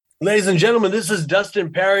Ladies and gentlemen, this is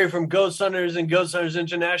Dustin Perry from Ghost Hunters and Ghost Hunters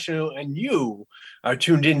International, and you are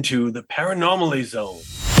tuned into the Paranormally Zone.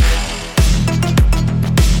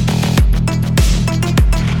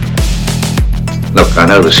 Look, I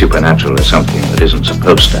know the supernatural is something that isn't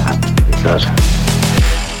supposed to happen. It does happen.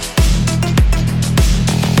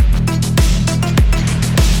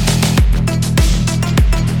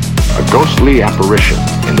 A ghostly apparition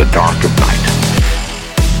in the dark of night.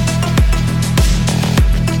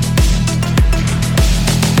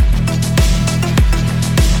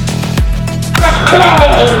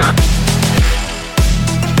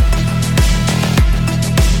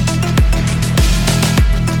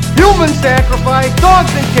 Human sacrifice,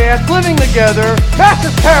 dogs and cats living together, mass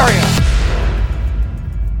hysteria.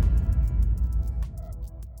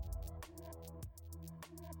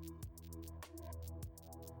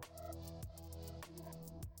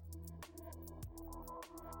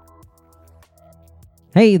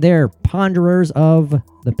 Hey there, ponderers of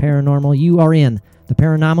the paranormal. You are in the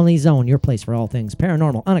Paranormally Zone, your place for all things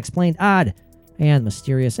paranormal, unexplained, odd, and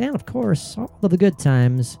mysterious, and of course, all of the good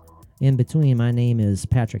times in between. My name is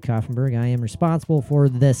Patrick Koffenberg. I am responsible for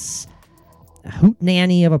this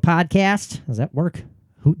hootenanny of a podcast. Does that work?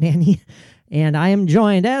 Hootenanny? And I am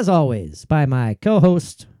joined, as always, by my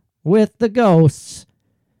co-host with the ghosts,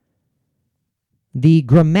 the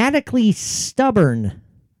grammatically stubborn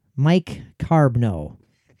Mike Carbno.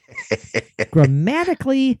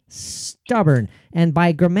 Grammatically stubborn. And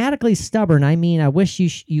by grammatically stubborn, I mean I wish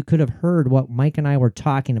you could have heard what Mike and I were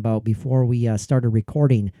talking about before we started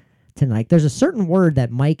recording tonight. There's a certain word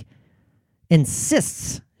that Mike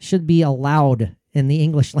insists should be allowed in the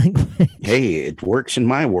English language. Hey, it works in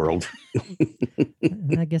my world.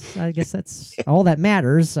 I guess that's all that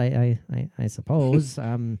matters. I suppose.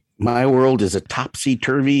 My world is a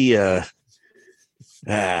topsy-turvy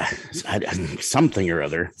something or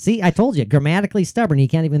other. See, I told you, grammatically stubborn. He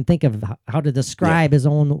can't even think of how to describe his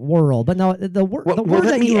own world. But no, the word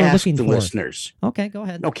that you were looking the for. Listeners. Okay, go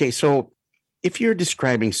ahead. Okay, so if you're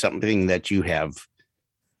describing something that you have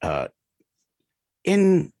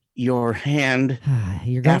in your hand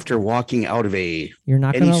after walking out of you're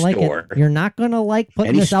not going to like store, it. You're not going to like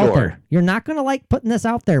putting this out there. You're not going to like putting this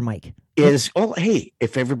out there, Mike. Hey,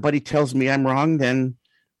 if everybody tells me I'm wrong,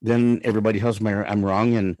 then everybody tells me I'm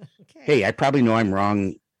wrong, and okay. Hey, I probably know I'm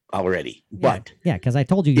wrong already. Yeah. But yeah, because I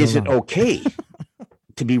told you. Is it okay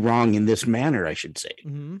to be wrong in this manner? I should say.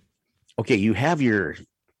 Mm-hmm. Okay, you have your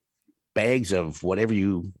bags of whatever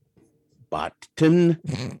you bought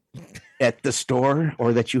at the store,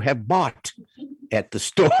 or that you have bought at the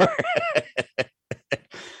store.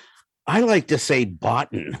 I like to say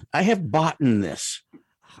boughten. I have boughten this.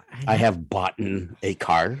 I have boughten a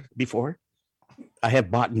car before. I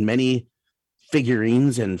have bought many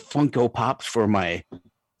figurines and Funko Pops for my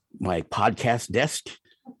podcast desk.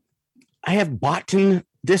 I have bought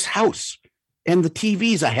this house and the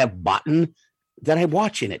TVs I have bought that I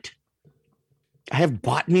watch in it. I have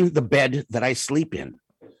bought the bed that I sleep in.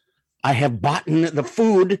 I have bought the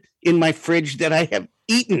food in my fridge that I have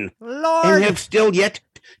eaten, Lord, and have still yet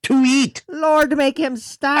to eat. Lord, make him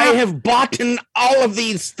stop. I have bought all of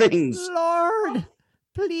these things. Lord,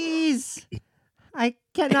 please. I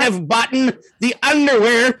cannot. I have bought the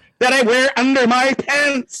underwear that I wear under my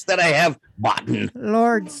pants that I have bought.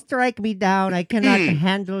 Lord, strike me down. I cannot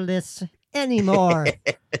handle this anymore.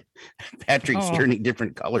 Patrick's turning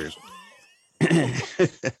different colors.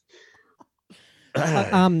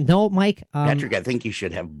 No, Mike. Patrick, I think you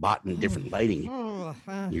should have bought different lighting.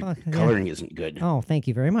 Your coloring isn't good. Oh, thank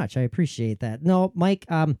you very much. I appreciate that. No, Mike,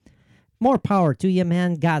 more power to you,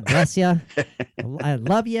 man. God bless you. I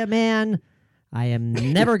love you, man. I am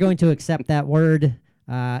never going to accept that word.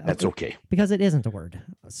 That's okay. Because it isn't a word.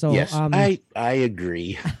 So yes, I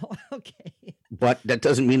agree. Okay. But that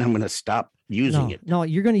doesn't mean I'm going to stop using it. No,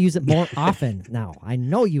 you're going to use it more often now. I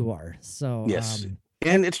know you are. So yes.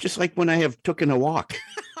 And it's just like when I have taken a walk.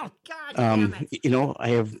 Oh God! Damn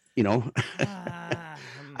it.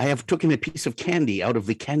 I have taken a piece of candy out of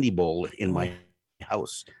the candy bowl in my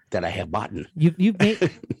house that I have bought. You've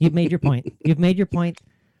made your point. You've made your point.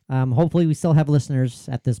 Hopefully we still have listeners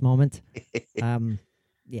at this moment.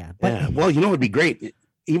 Yeah. But well, it'd be great.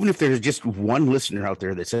 Even if there's just one listener out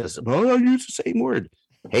there that says, "Oh, I use the same word."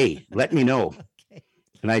 Hey, let me know. Okay.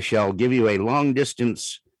 And I shall give you a long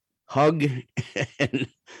distance hug, and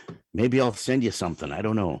maybe I'll send you something. I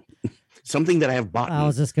don't know. Something that I have bought. I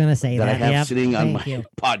was just going to say that I have sitting on my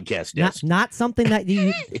podcast desk. Not something that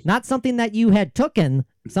you had taken,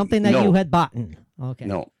 something that you had bought. Okay.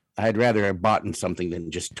 No. I'd rather have bought something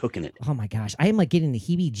than just taken it. Oh my gosh, I am like getting the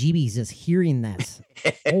heebie-jeebies just hearing that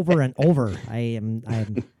over and over. I am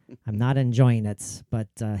I'm not enjoying it, but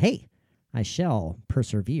hey, I shall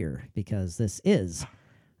persevere because this is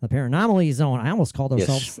the Paranomaly Zone. I almost called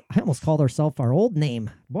ourselves our old name.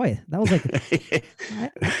 Boy, that was like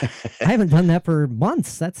I haven't done that for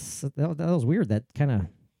months. That was weird. That kind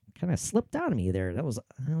of slipped out of me there. That was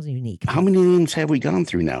unique. How many names have we gone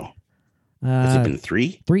through now? Has it been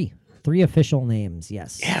 3? 3 official names.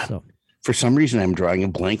 Yes. Yeah. So for some reason, I'm drawing a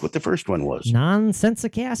blank what the first one was.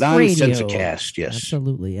 Nonsensicast Radio. Nonsensicast, yes.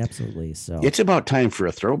 Absolutely. So it's about time for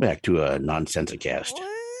a throwback to a Nonsensicast.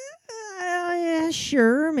 Yeah,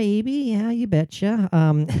 sure, maybe. Yeah, you betcha.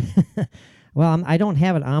 Well, I don't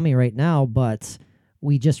have it on me right now, but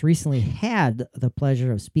we just recently had the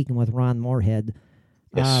pleasure of speaking with Ron Moorhead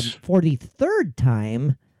Yes. for the 3rd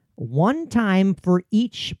time, one time for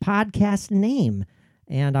each podcast name.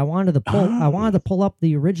 And I wanted to pull up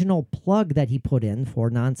the original plug that he put in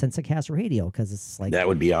for Nonsensicast Radio because it's like That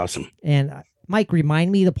would be awesome. And Mike,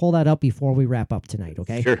 remind me to pull that up before we wrap up tonight,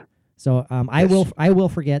 okay? Sure. So I will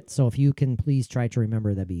forget. So if you can please try to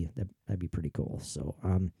remember, that'd be pretty cool. So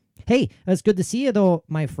hey, it's good to see you though,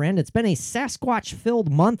 my friend. It's been a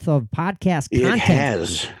Sasquatch-filled month of podcast content. It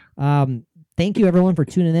has. Thank you everyone for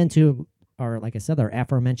tuning in to our, like I said, our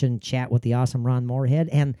aforementioned chat with the awesome Ron Moorhead,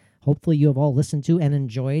 and hopefully you have all listened to and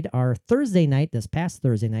enjoyed our this past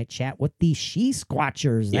Thursday night chat with the She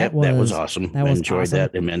Squatchers. That was awesome. I enjoyed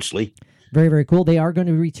that immensely. Very, very cool. They are going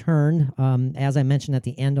to return, as I mentioned at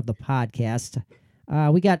the end of the podcast.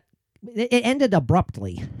 It ended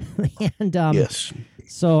abruptly, and yes.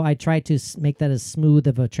 So I tried to make that as smooth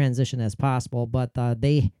of a transition as possible. But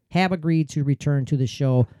they have agreed to return to the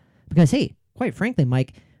show because, hey, quite frankly,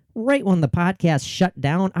 Mike, right when the podcast shut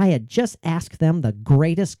down, I had just asked them the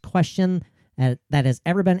greatest question that has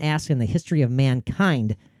ever been asked in the history of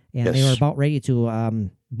mankind. And they were about ready to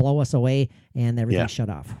blow us away, and everything shut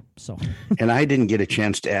off. So, and I didn't get a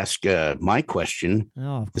chance to ask my question.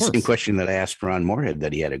 Oh, of the course. same question that I asked Ron Moorhead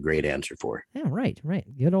that he had a great answer for. Yeah, right.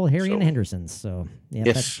 Good old Harry and Henderson's. So, yeah,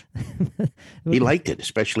 yes, he liked it,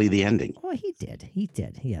 especially the ending. Oh, he did.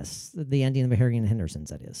 Yes, the ending of Harry and Henderson's.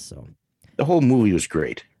 That is so. The whole movie was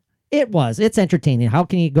great. It was. It's entertaining. How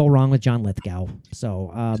can you go wrong with John Lithgow?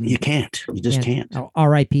 So you can't. You just can't.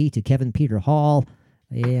 R.I.P. to Kevin Peter Hall.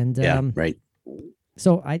 And right.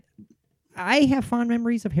 So I have fond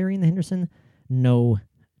memories of Harry and the Henderson, no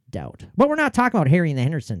doubt. But we're not talking about Harry and the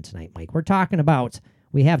Henderson tonight, Mike. We're talking about,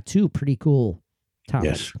 we have 2 pretty cool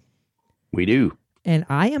topics. Yes, we do. And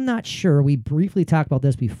I am not sure. We briefly talked about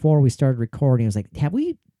this before we started recording. I was like, have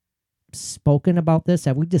we spoken about this?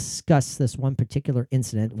 Have we discussed this one particular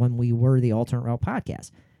incident when we were the Alternate Route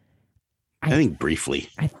podcast? I think briefly.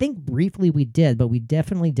 I think briefly we did, but we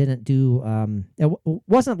definitely didn't do. It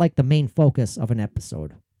wasn't like the main focus of an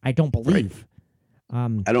episode. I don't believe.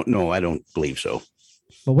 Right. I don't know. I don't believe so.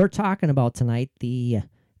 But we're talking about tonight the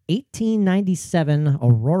 1897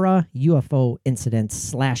 Aurora UFO incident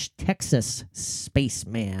 / Texas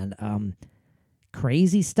spaceman.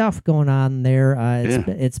 Crazy stuff going on there.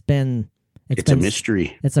 It's a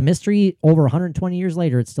mystery. It's a mystery. Over 120 years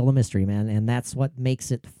later, it's still a mystery, man. And that's what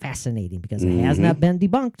makes it fascinating because it has not been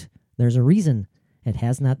debunked. There's a reason it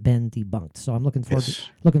has not been debunked. So I'm looking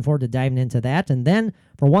forward to diving into that. And then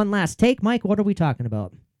for one last take, Mike, what are we talking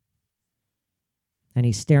about? And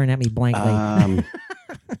he's staring at me blankly.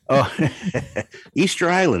 Easter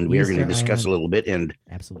Island. We are going to discuss a little bit and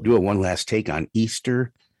do a one last take on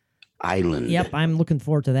Easter Island. Yep, I'm looking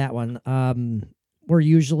forward to that one. We're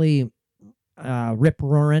usually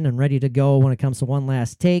rip-roaring and ready to go when it comes to one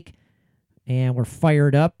last take, and we're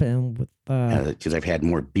fired up and with because I've had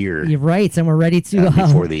more beer. You're right, and we're ready to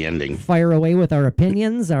before the ending fire away with our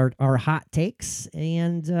opinions, our hot takes,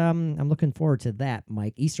 and I'm looking forward to that,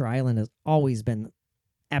 Mike. Easter Island has always been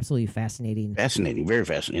absolutely fascinating. Very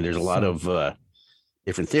fascinating. There's a lot of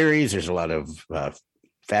different theories. There's a lot of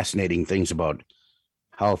fascinating things about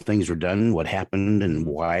how things were done, what happened, and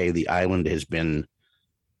why the island has been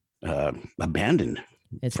abandoned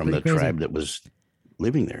from the tribe that was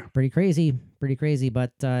living there. Pretty crazy,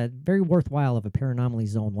 but very worthwhile of a Paranomaly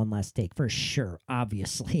Zone one last take for sure.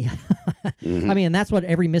 Obviously, I mean, that's what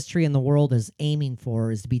every mystery in the world is aiming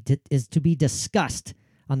for is to be discussed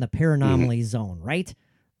on the Paranomaly Zone, right?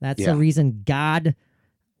 That's the reason God,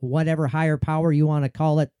 whatever higher power you want to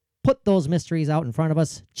call it, put those mysteries out in front of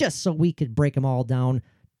us just so we could break them all down,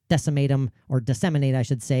 decimate them, or disseminate, I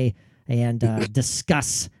should say, and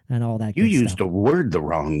discuss and all that. You used the word the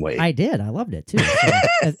wrong way. I did. I loved it too.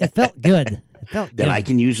 So it felt good. Then I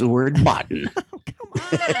can use the word botan. Oh,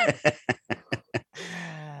 come on.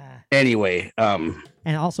 Anyway,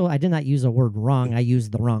 and also I did not use a word wrong. I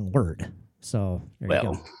used the wrong word. So there you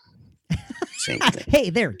go. Same thing. Hey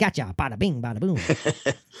there, gotcha. Bada bing, bada boom.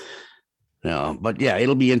 No, but yeah,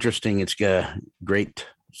 it'll be interesting. It's got great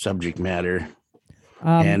subject matter.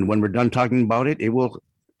 Um, And when we're done talking about it, it will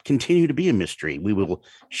continue to be a mystery. We will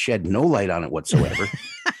shed no light on it whatsoever.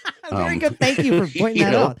 Very good. Thank you for pointing you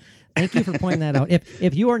that know? out. Thank you for pointing that out.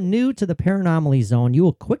 If you are new to the Paranomaly Zone, you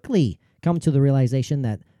will quickly come to the realization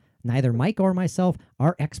that neither Mike or myself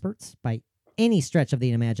are experts by any stretch of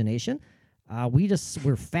the imagination.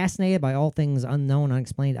 We're fascinated by all things unknown,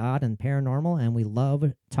 unexplained, odd, and paranormal, and we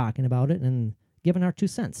love talking about it and giving our 2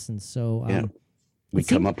 cents. And so, Yeah. We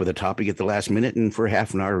come up with a topic at the last minute, and for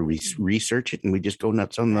half an hour we research it, and we just go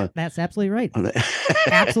nuts on the. That's absolutely right. On the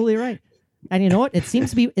Absolutely right. And you know what? It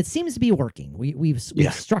seems to be working. We've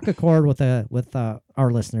struck a chord with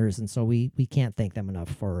our listeners, and so we can't thank them enough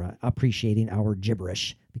for appreciating our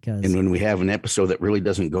gibberish. Because and when we have an episode that really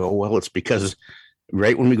doesn't go well, it's because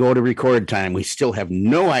right when we go to record time, we still have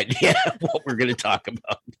no idea what we're going to talk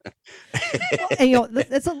about. and, you know,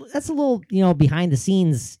 that's a little, you know, behind the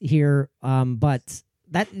scenes here. But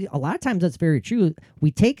that a lot of times that's very true. We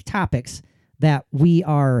take topics that we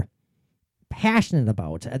are passionate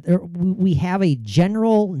about, we have a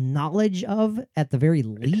general knowledge of at the very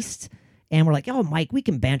least, and we're like, oh, Mike, we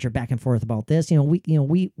can banter back and forth about this.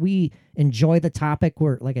 We enjoy the topic.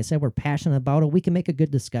 We're, like I said, we're passionate about it. We can make a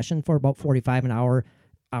good discussion for about 45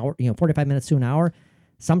 minutes to an hour.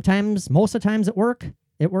 Sometimes, most of the times it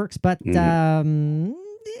works, but those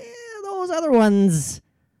other ones,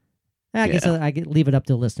 I guess I leave it up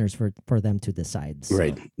to listeners for them to decide. So,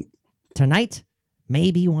 right. Tonight,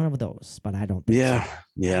 maybe one of those, but I don't think so.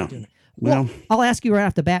 Yeah. Well, I'll ask you right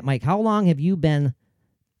off the bat, Mike, how long have you been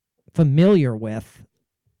familiar with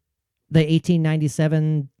the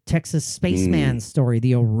 1897 Texas spaceman story,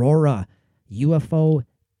 the Aurora UFO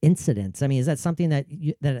incidents? I mean, is that something that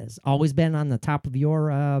has always been on the top of your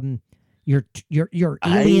alien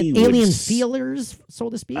feelers, so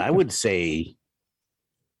to speak? I would say,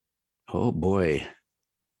 oh boy,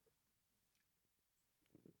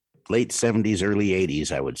 late 70s, early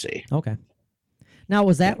 80s, I would say. Okay. Now,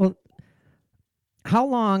 was that... Well, how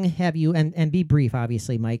long have you, and be brief,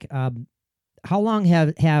 obviously, Mike, how long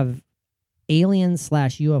have aliens /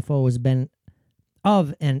 UFOs been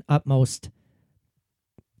of an utmost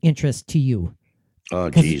interest to you?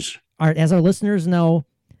 Oh, geez. As our listeners know,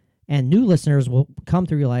 and new listeners will come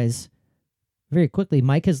to realize very quickly,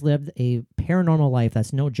 Mike has lived a paranormal life.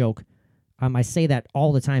 That's no joke. I say that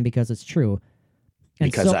all the time because it's true.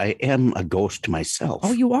 And because I am a ghost myself.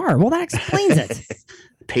 Oh, you are? Well, that explains it.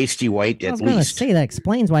 Pasty white, at least. I was going to say that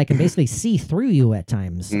explains why I can basically see through you at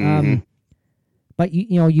times. Mm-hmm. But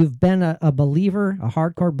you've been a believer, a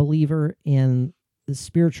hardcore believer in the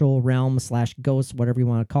spiritual realm / ghosts, whatever you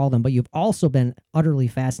want to call them. But you've also been utterly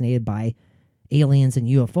fascinated by aliens and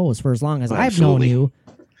UFOs for as long as I've known you.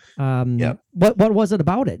 Yep. What was it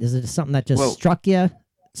about it? Is it something that just struck you?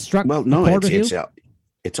 Well, no,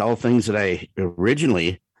 it's all things that I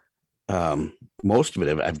originally, most of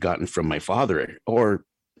it I've gotten from my father,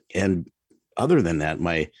 and other than that,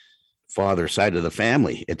 my father's side of the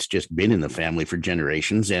family. It's just been in the family for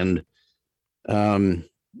generations. And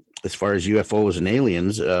as far as UFOs and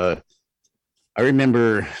aliens, I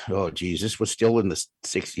remember, this was still in the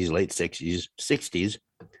 60s, late 60s.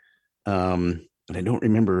 And I don't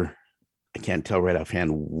remember, I can't tell right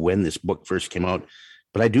offhand when this book first came out,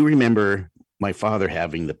 but I do remember my father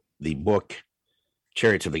having the book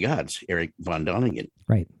Chariots of the Gods, Eric von Däniken.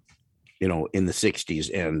 Right. In the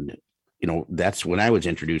 60s. And, that's when I was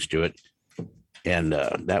introduced to it. And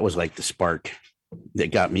that was like the spark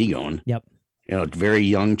that got me going. Yep. Very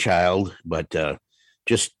young child, but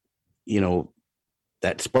just,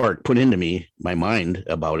 that spark put into me, my mind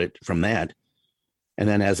about it from that. And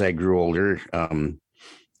then as I grew older,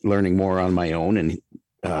 learning more on my own and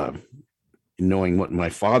knowing what my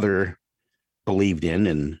father believed in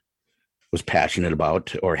and was passionate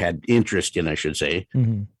about, or had interest in, I should say.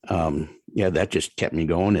 Mm-hmm. That just kept me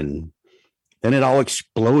going. And then it all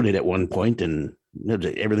exploded at one point, and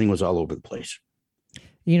everything was all over the place.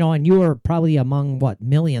 And you were probably among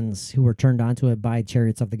millions who were turned onto it by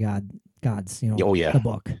Chariots of the Gods. Oh yeah, the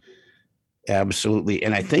book. Absolutely.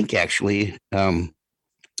 And I think actually, I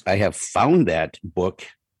have found that book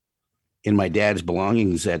in my dad's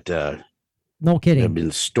belongings that no kidding have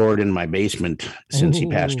been stored in my basement since he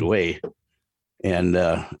passed away. And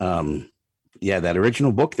that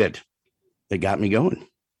original book that got me going.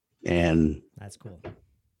 And that's cool.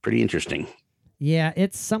 Pretty interesting. Yeah,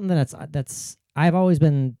 it's something that's I've always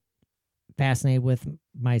been fascinated with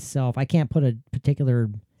myself. I can't put a particular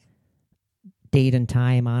date and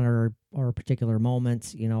time on or particular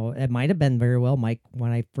moments. You know, it might have been very well, Mike,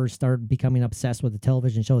 when I first started becoming obsessed with the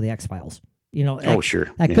television show, The X-Files. You know, Sure.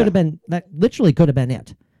 That could have been, that literally could have been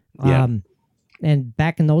it. Yeah. And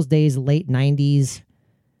back in those days, late 90s,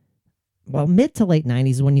 well, mid to late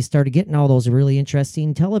 90s, when you started getting all those really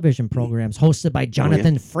interesting television programs hosted by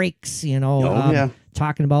Jonathan Frakes, you know,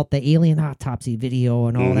 talking about the alien autopsy video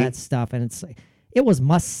and all that stuff. And it's like, it was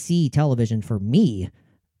must-see television for me.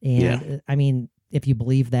 And I mean, if you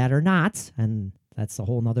believe that or not, and that's a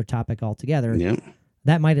whole nother topic altogether,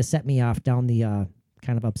 that might have set me off down the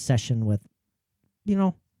kind of obsession with, you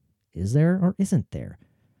know, is there or isn't there?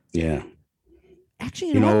 Yeah.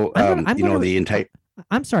 Actually, the entire...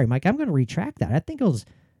 I'm sorry, Mike. I'm going to retract that. I think it was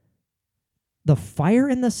the Fire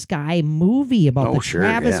in the Sky movie about the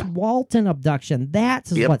Travis Walton abduction.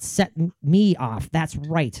 That's what set me off. That's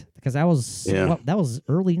right. Because that was that was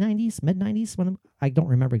early 90s, mid 90s when I don't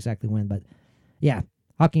remember exactly when, but yeah.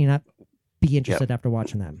 How can you not be interested after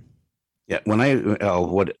watching that? Yeah, when I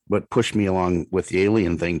what pushed me along with the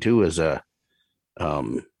alien thing too is the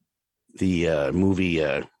movie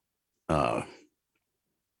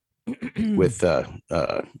with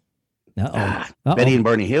Betty and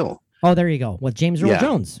Barney Hill. Oh, there you go. With James Earl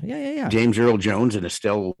Jones. Yeah. James Earl Jones and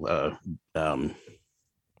Estelle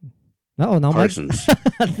Parsons.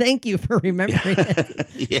 Thank you for remembering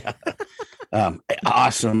it.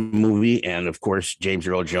 Awesome movie. And of course, James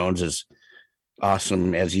Earl Jones is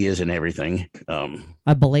awesome as he is in everything.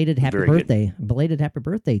 A belated happy birthday. A belated happy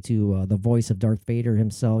birthday to the voice of Darth Vader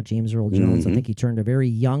himself, James Earl Jones. I think he turned a very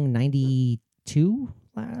young 92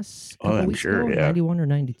 last weeks ago, 91 or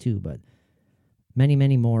 92, but many,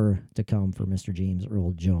 many more to come for Mr. James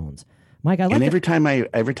Earl Jones. Mike, every time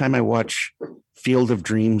I watch Field of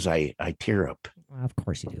Dreams, I tear up. Of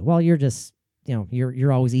course you do. Well, you're just, you know,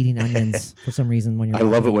 you're always eating onions for some reason when you're. I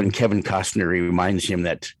love it when Kevin Costner reminds him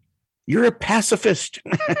that you're a pacifist,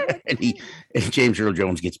 and James Earl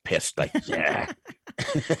Jones gets pissed. Like,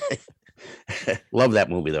 love that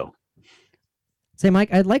movie though. Say,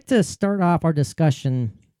 Mike, I'd like to start off our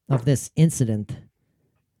discussion of this incident.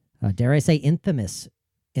 Dare I say infamous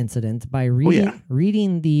incident by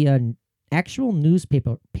reading the actual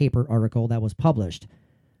newspaper article that was published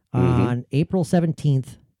on April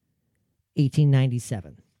 17th,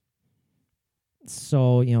 1897.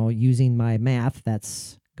 So, you know, using my math,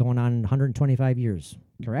 that's going on 125 years,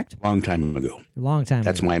 correct? Long time ago.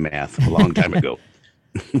 That's my math. A long time ago.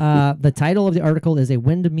 The title of the article is A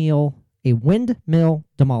Windmill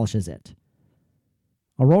Demolishes It.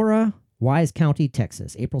 Aurora, Wise County,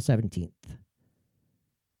 Texas, April 17th.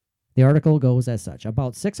 The article goes as such.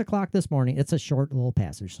 About 6 o'clock this morning, it's a short little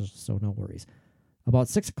passage, so no worries. About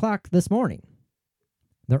 6 o'clock this morning,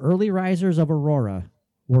 the early risers of Aurora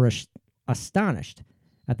were astonished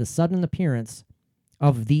at the sudden appearance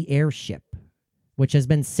of the airship, which has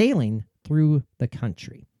been sailing through the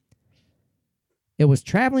country. It was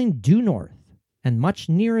traveling due north and much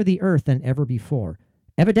nearer the earth than ever before.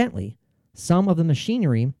 Evidently, some of the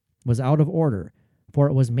machinery was out of order, for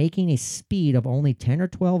it was making a speed of only 10 or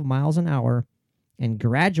 12 miles an hour and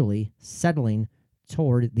gradually settling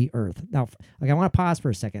toward the earth. Now, I want to pause for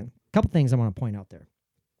a second. A couple things I want to point out there.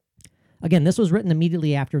 Again, this was written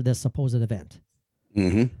immediately after this supposed event.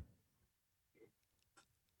 Mm-hmm.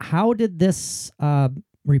 How did this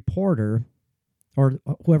reporter or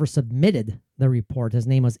whoever submitted the report, his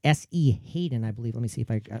name was S.E. Hayden, I believe. Let me see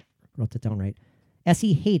if I wrote it down right.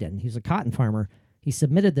 S.E. Hayden, he's a cotton farmer. He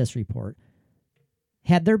submitted this report.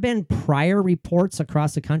 Had there been prior reports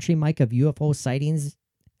across the country, Mike, of UFO sightings?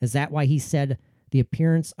 Is that why he said the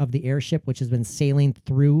appearance of the airship, which has been sailing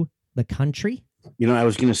through the country? You know, I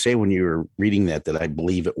was going to say when you were reading that I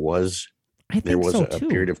believe it was. There was so a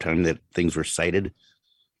period of time that things were sighted.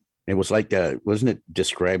 It was like wasn't it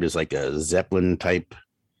described as like a Zeppelin type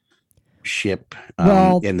ship?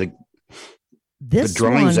 And the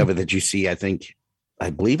drawings of it that you see, I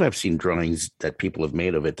believe I've seen drawings that people have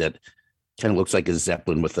made of it that kind of looks like a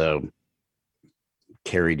Zeppelin with a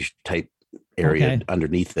carriage type area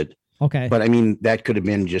underneath it. Okay. But I mean, that could have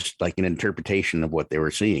been just like an interpretation of what they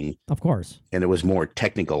were seeing. Of course. And it was more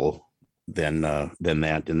technical than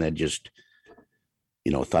that. And that just,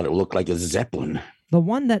 thought it looked like a Zeppelin.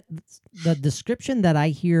 The description that I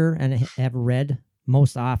hear and have read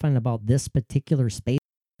most often about this particular space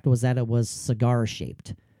was that it was cigar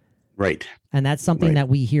shaped. Right. And that's something that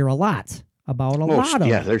we hear a lot about lot of.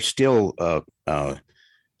 Yeah, there's still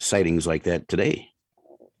sightings like that today.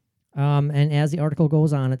 And as the article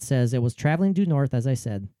goes on, it says it was traveling due north, as I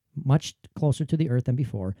said, much closer to the earth than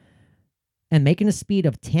before, and making a speed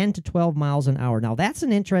of 10 to 12 miles an hour. Now, that's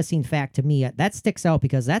an interesting fact to me. That sticks out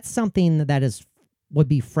because that's something that is would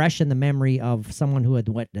be fresh in the memory of someone who had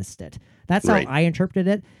witnessed it. That's how Right. I interpreted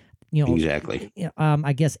it. You know, Exactly.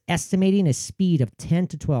 I guess estimating a speed of 10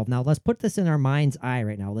 to 12. Now, let's put this in our mind's eye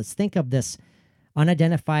right now. Let's think of this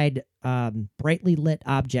unidentified, brightly lit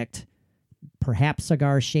object, perhaps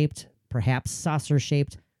cigar-shaped, perhaps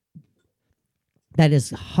saucer-shaped, that is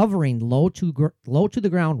hovering low to the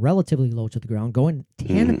ground, relatively low to the ground, going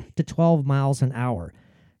 10 to 12 miles an hour.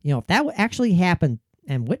 You know, if that actually happened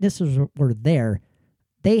and witnesses were there,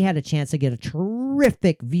 they had a chance to get a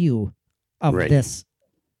terrific view of Right. this,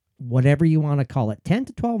 whatever you want to call it. 10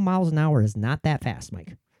 to 12 miles an hour is not that fast,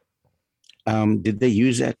 Mike. Did they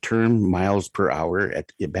use that term miles per hour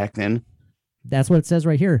back then? That's what it says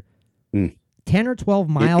right here. Hmm. 10 or 12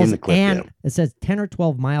 miles the clip, and yeah. it says 10 or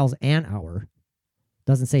 12 miles an hour.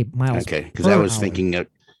 Doesn't say miles. Okay, because per I was hour. thinking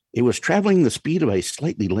it was traveling the speed of a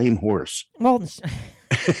slightly lame horse, Well,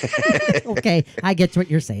 okay, I get what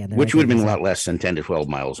you're saying there. which I would have get been a what lot less than 10 to 12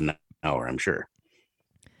 miles an hour, I'm sure.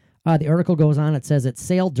 The article goes on. It says it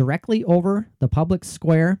sailed directly over the public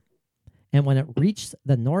square, and when it reached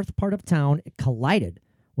the north part of town, it collided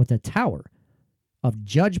with the tower of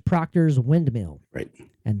Judge Proctor's windmill Right.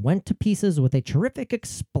 and went to pieces with a terrific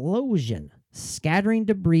explosion, scattering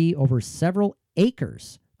debris over several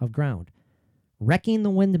acres of ground, wrecking the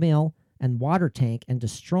windmill and water tank and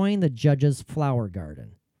destroying the judge's flower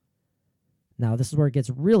garden. Now, this is where it gets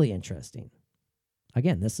really interesting.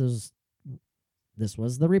 Again, this was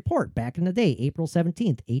the report back in the day, April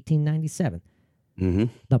 17th, 1897. Mm-hmm.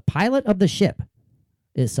 The pilot of the ship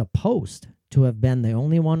is supposed to have been the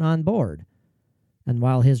only one on board. And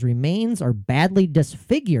while his remains are badly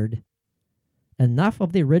disfigured, enough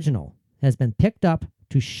of the original has been picked up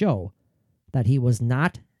to show that he was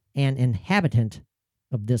not an inhabitant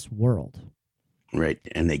of this world. Right.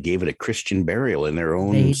 And they gave it a Christian burial in their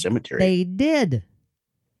own cemetery. They did.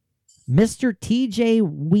 Mr. T.J.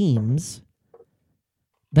 Weems,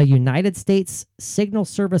 the United States Signal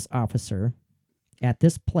Service officer at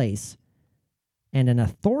this place and an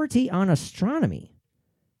authority on astronomy,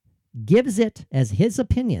 gives it as his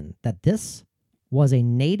opinion that this was a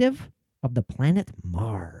native of the planet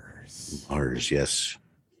Mars. Mars, yes.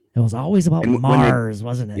 It was always about And when Mars,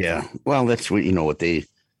 wasn't it? Yeah. Well, that's what they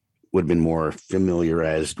would have been more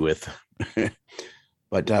familiarized with.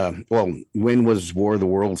 But, when was War of the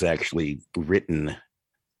Worlds actually written?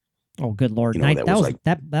 Oh, good Lord. You know,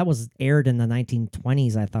 That was aired in the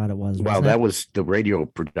 1920s, I thought it was. Well, wasn't that it? was the radio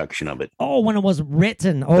production of it. Oh, when it was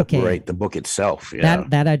written. Okay. Right. The book itself. Yeah.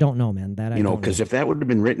 That I don't know, man. That I don't know. Because if that would have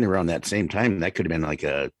been written around that same time, that could have been like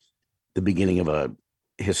the beginning of a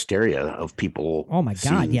hysteria of people. Oh my God,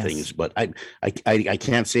 seeing yes. things. But I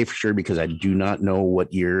can't say for sure because I do not know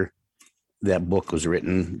what year that book was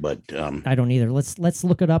written. But I don't either. Let's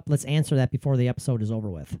look it up. Let's answer that before the episode is over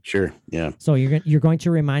with. sure, yeah. So you're going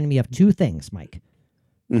to remind me of two things, Mike.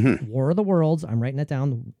 Mm-hmm. War of the Worlds. I'm writing it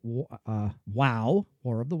down. Wow.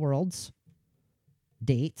 War of the Worlds.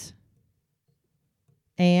 Date.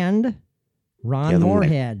 And Ron Yeah, the one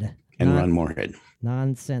Moorhead. And Ron Moorhead.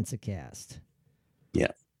 Nonsensicast.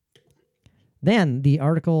 Yeah. Then the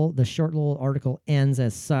short little article ends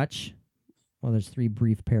as such. Well, there's 3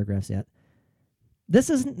 brief paragraphs yet. This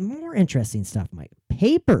is more interesting stuff, Mike.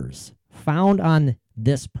 Papers found on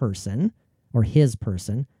this person or his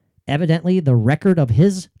person, evidently the record of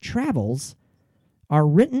his travels, are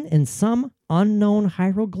written in some unknown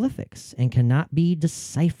hieroglyphics and cannot be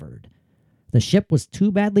deciphered. The ship was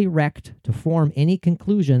too badly wrecked to form any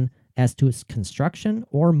conclusion as to its construction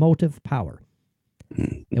or motive power.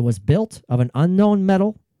 It was built of an unknown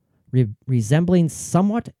metal resembling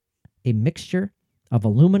somewhat a mixture of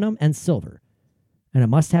aluminum and silver, and it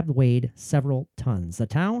must have weighed several tons. The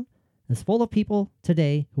town is full of people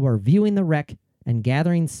today who are viewing the wreck and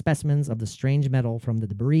gathering specimens of the strange metal from the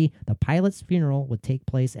debris. The pilot's funeral would take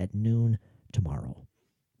place at noon tomorrow.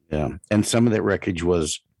 Yeah. And some of that wreckage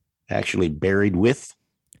was actually buried with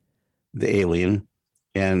the alien.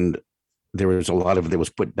 And there was a lot of it that was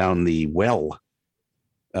put down the well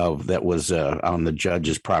that was on the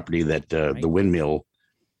judge's property that the windmill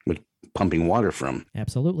was pumping water from.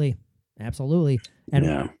 Absolutely. And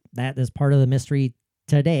Yeah. that is part of the mystery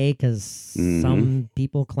today because some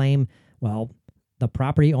people claim, well, the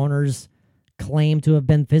property owners claim to have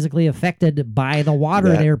been physically affected by the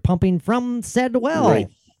water they're pumping from said well. Right.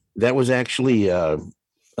 That was actually the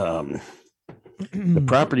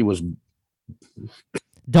property was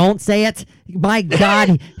Don't say it. My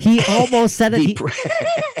God, he almost said it.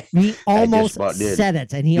 He almost about did. said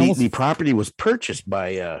it. And he the, almost the property was purchased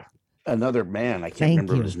by another man. I can't Thank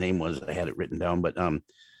remember you. what his name was. I had it written down, but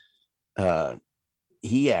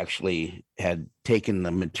he actually had taken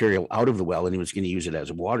the material out of the well and he was going to use it as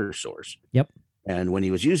a water source. Yep. And when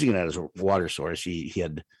he was using it as a water source, he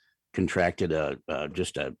had contracted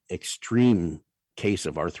just a extreme case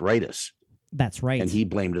of arthritis. That's right. And he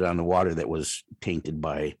blamed it on the water that was tainted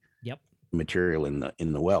by material in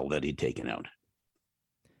the well that he'd taken out.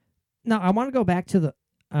 Now, I want to go back to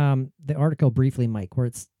the article briefly, Mike, where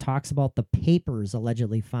it talks about the papers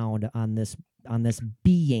allegedly found on this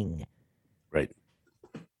being. Right.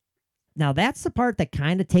 Now, that's the part that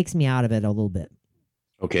kind of takes me out of it a little bit.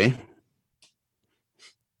 Okay.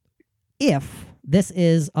 If this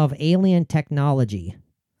is of alien technology,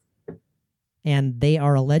 and they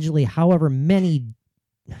are allegedly however many,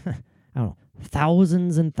 I don't know,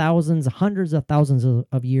 thousands and thousands, hundreds of thousands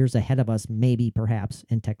of years ahead of us, maybe perhaps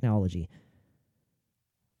in technology.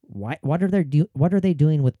 What are they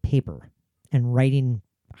doing with paper and writing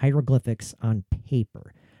hieroglyphics on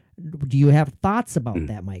paper? Do you have thoughts about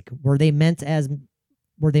that, Mike? Were they meant to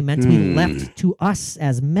be left to us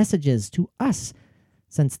as messages to us,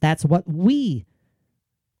 since that's what we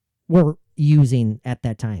were using at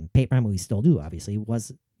that time? Paper, I mean, we still do, obviously.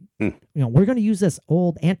 Was we're going to use this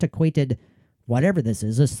old, antiquated, whatever this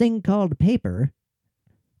is, this thing called paper,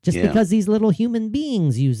 just because these little human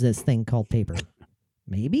beings use this thing called paper.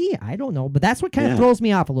 Maybe, I don't know, but that's what kind of throws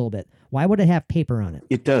me off a little bit. Why would it have paper on it?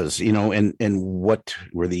 It does, and what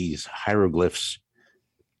were these hieroglyphs?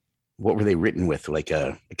 What were they written with? Like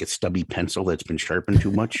a stubby pencil that's been sharpened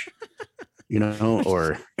too much,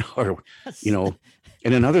 or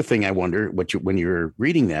And another thing I wonder, when you were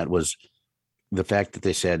reading that, was the fact that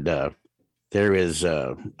they said there is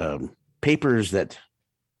papers that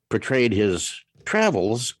portrayed his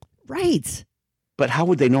travels, right? But how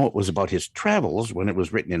would they know it was about his travels when it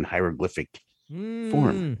was written in hieroglyphic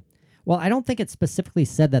form? Well, I don't think it specifically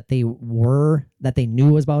said that they knew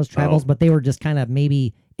it was about his travels, but they were just kind of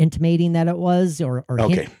maybe intimating that it was, or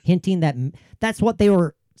hinting that that's what they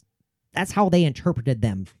were. That's how they interpreted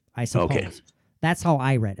them, I suppose. Okay. That's how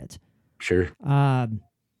I read it. Sure.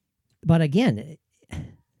 But again,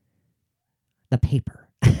 the paper.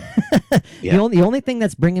 The only thing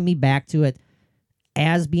that's bringing me back to it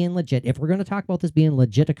as being legit, if we're going to talk about this being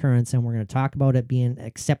legit occurrence, and we're going to talk about it being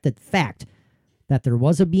accepted fact that there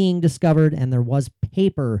was a being discovered and there was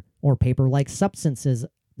paper or paper-like substances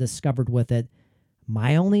discovered with it,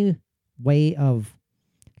 my only way of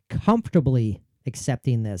comfortably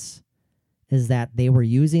accepting this is that they were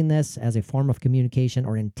using this as a form of communication,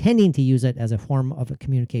 or intending to use it as a form of a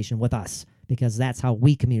communication with us, because that's how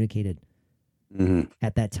we communicated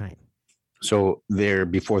at that time. So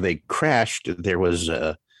before they crashed, there was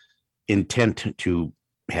intent to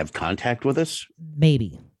have contact with us?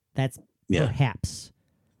 Maybe. That's perhaps.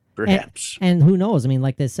 Perhaps. And who knows? I mean,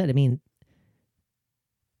 like they said, I mean,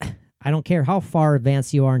 I don't care how far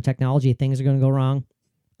advanced you are in technology, things are going to go wrong.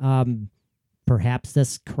 Perhaps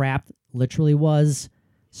this craft literally was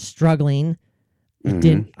struggling.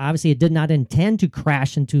 It did not intend to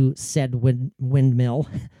crash into said windmill.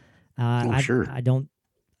 Sure. I don't.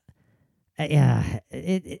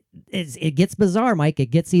 It gets bizarre, Mike. It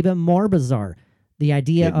gets even more bizarre. The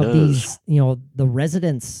idea of these, the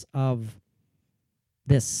residents of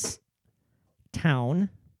this town,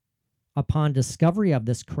 upon discovery of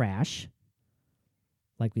this crash,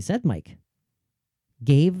 like we said, Mike,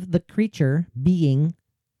 gave the creature being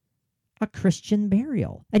a Christian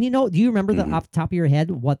burial. And do you remember off the top of your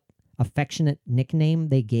head what affectionate nickname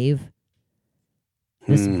they gave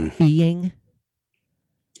this being?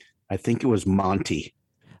 I think it was Monty.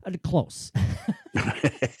 Close.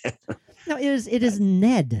 No, it is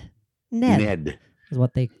Ned. Ned is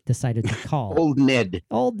what they decided to call Old Ned.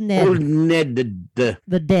 Old Ned. Old Ned, the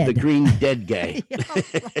dead, the green dead guy.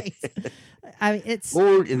 Right. I mean, it's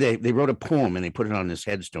old. They wrote a poem and they put it on his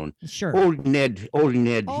headstone. Sure. Old Ned,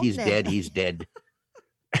 he's Ned. dead. He's dead.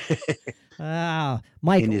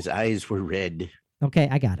 Mike. And his eyes were red. Okay,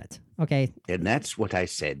 I got it. Okay. And that's what I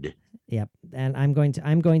said. Yep. And I'm going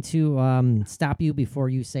to stop you before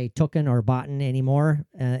you say Tooken or Botten anymore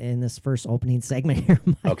in this first opening segment here,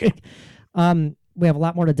 Mike. Okay. We have a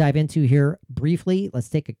lot more to dive into here. Briefly, let's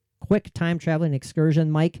take a quick time traveling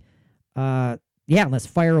excursion, Mike. Let's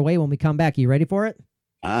fire away when we come back. You ready for it?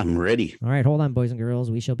 I'm ready. All right, hold on, boys and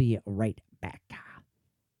girls. We shall be right back.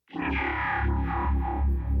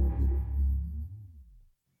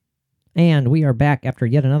 And we are back after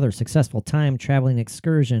yet another successful time traveling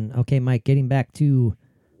excursion. Okay, Mike, getting back to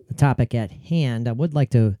the topic at hand, I would like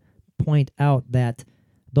to point out that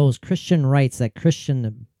those Christian rites, that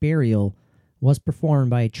Christian burial, was performed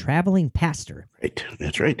by a traveling pastor. Right,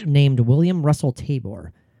 that's right. Named William Russell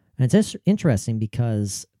Tabor. And it's interesting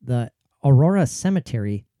because the Aurora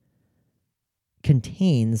Cemetery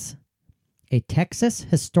contains a Texas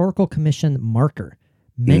Historical Commission marker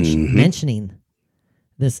mentioning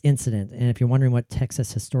this incident. And if you're wondering what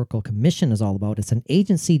Texas Historical Commission is all about, it's an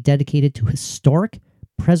agency dedicated to historic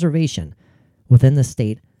preservation within the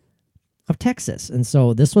state of Texas. And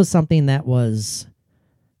so this was something that was,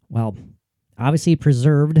 well, obviously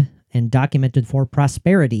preserved and documented for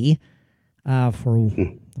prosperity for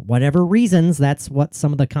whatever reasons. That's what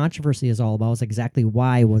some of the controversy is all about, is exactly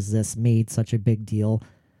why was this made such a big deal.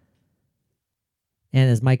 And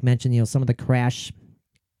as Mike mentioned, some of the crash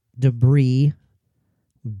debris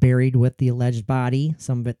buried with the alleged body,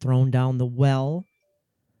 some of it thrown down the well.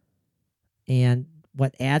 And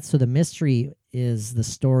what adds to the mystery is the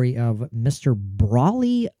story of Mr.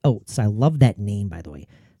 Brawley Oates. I love that name, by the way.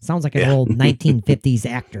 Sounds like an old 1950s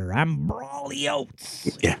actor. I'm Brawley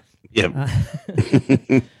Oates. Yeah. Yeah.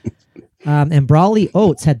 And Brawley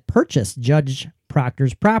Oates had purchased Judge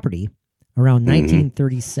Proctor's property around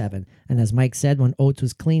 1937. And as Mike said, when Oates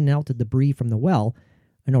was cleaning out the debris from the well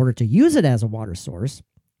in order to use it as a water source,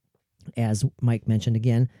 as Mike mentioned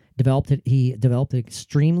again, he developed an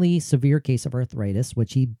extremely severe case of arthritis,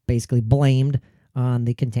 which he basically blamed on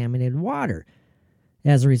the contaminated water.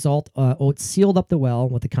 As a result, Oates sealed up the well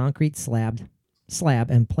with a concrete slab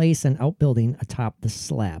and placed an outbuilding atop the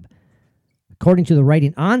slab. According to the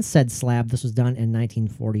writing on said slab, this was done in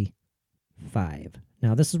 1945.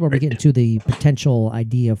 Now, this is where we get into the potential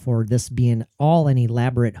idea for this being all an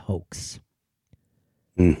elaborate hoax.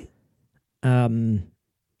 Should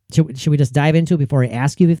we just dive into it before I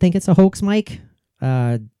ask you if you think it's a hoax, Mike?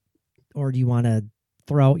 Or do you want to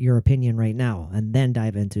throw out your opinion right now and then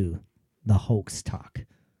dive into the hoax talk?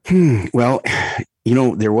 Well,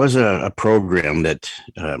 there was a program that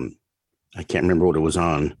I can't remember what it was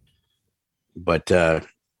on, but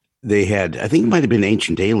they had, I think it might have been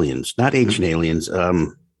Ancient Aliens, not Ancient Aliens,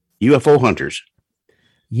 UFO Hunters.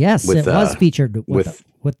 Yes, it was featured with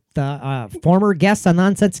former guest on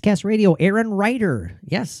Nonsense Cast Radio, Aaron Ryder.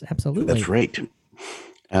 Yes, absolutely. That's right.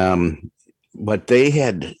 But they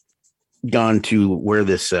had gone to where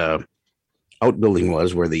this outbuilding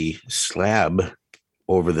was, where the slab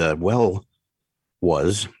over the well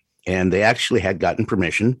was, and they actually had gotten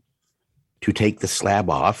permission to take the slab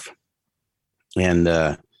off. And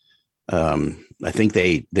I think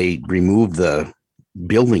they removed the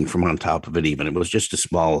building from on top of it even. It was just a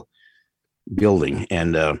small building,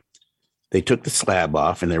 and they took the slab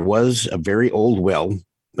off, and there was a very old well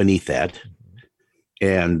beneath that,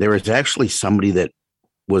 and there was actually somebody that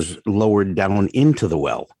was lowered down into the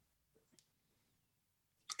well.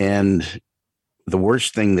 And the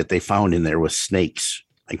worst thing that they found in there was snakes,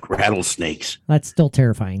 like rattlesnakes. That's still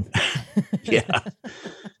terrifying. Yeah,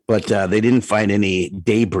 but they didn't find any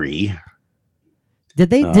debris. Did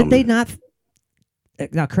they not?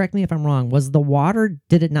 Now, correct me if I'm wrong. Was the water,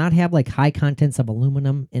 did it not have like high contents of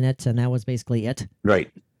aluminum in it, and that was basically it?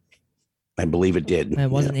 Right. I believe it did. It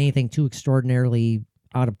wasn't anything too extraordinarily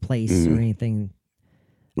out of place or anything.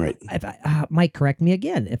 Right. Mike, correct me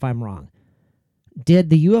again if I'm wrong. Did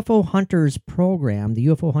the UFO Hunters program, the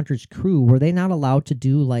UFO Hunters crew, were they not allowed to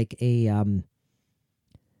do like a,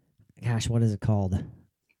 what is it called?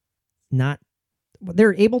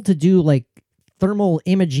 They're able to do like thermal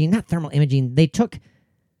imaging. They took,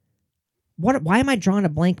 why am I drawing a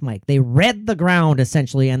blank, Mike? They read the ground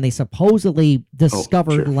essentially, and they supposedly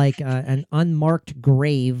discovered an unmarked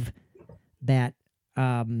grave that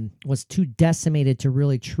was too decimated to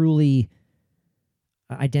really truly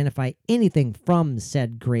identify anything from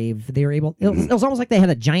said grave. They were able, it was almost like they had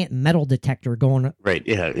a giant metal detector going. Right.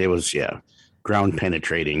 Yeah. It was, ground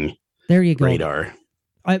penetrating. There you go. Radar.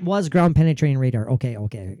 It was ground penetrating radar. Okay.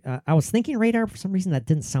 I was thinking radar for some reason. That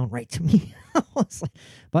didn't sound right to me.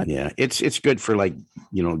 But yeah, it's good for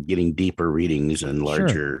getting deeper readings and larger.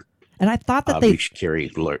 Sure. And I thought that they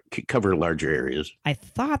cover larger areas. I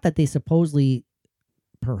thought that they supposedly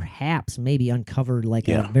perhaps maybe uncovered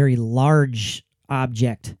a very large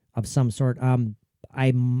object of some sort.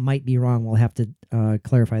 I might be wrong. We'll have to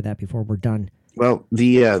clarify that before we're done. Well,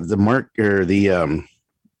 the mark or the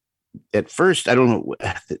at first, I don't know.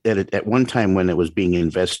 At one time when it was being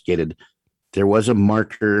investigated, there was a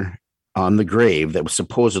marker on the grave that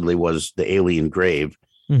supposedly was the alien grave,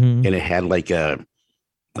 and it had like a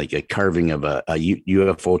carving of a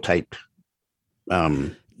UFO type.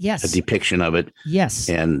 Yes, a depiction of it. Yes,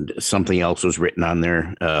 and something else was written on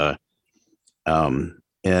there.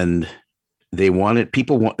 And they wanted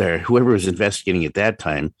whoever was investigating at that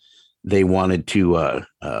time, they wanted to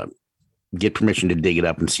get permission to dig it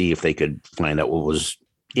up and see if they could find out what was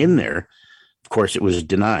in there. Of course, it was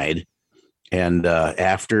denied. And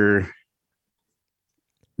after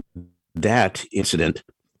that incident,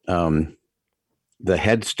 the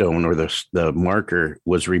headstone or the marker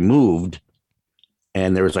was removed,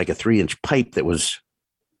 and there was like a 3-inch pipe that was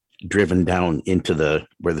driven down into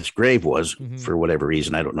where this grave was for whatever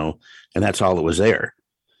reason, I don't know. And that's all that was there.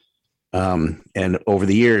 And over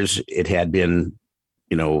the years, it had been,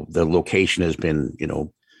 the location has been,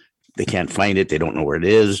 they can't find it. They don't know where it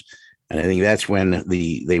is. And I think that's when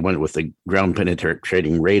they went with the ground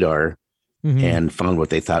penetrating radar and found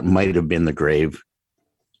what they thought might have been the grave,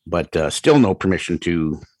 but still no permission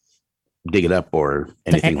to dig it up or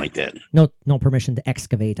anything like that. No permission to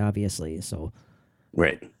excavate, obviously. So,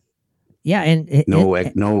 right. Yeah, and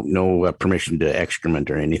no permission to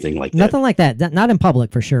excrement or anything like that. Nothing like that. Not in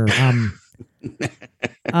public for sure.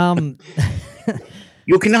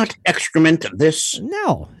 You cannot excrement this.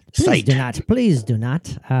 No, please site. do not. Please do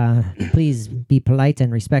not. Please be polite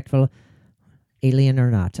and respectful, alien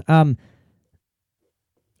or not.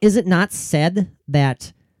 Is it not said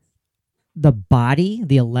that the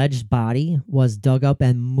alleged body, was dug up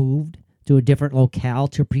and moved to a different locale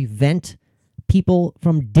to prevent people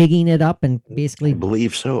from digging it up and basically, I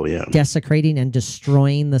believe so, yeah, desecrating and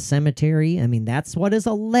destroying the cemetery? I mean, that's what is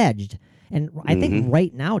alleged. And I think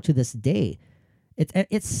right now, to this day,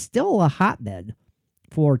 it's still a hotbed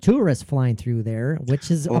for tourists flying through there, which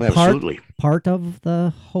is part of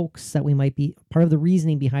the hoax that we might be, part of the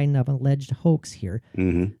reasoning behind an alleged hoax here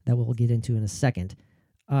that we'll get into in a second.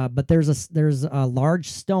 But there's a large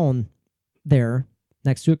stone there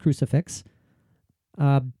next to a crucifix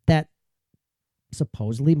that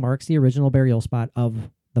supposedly marks the original burial spot of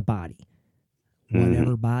the body,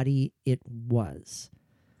 whatever body it was.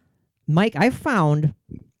 Mike, I found,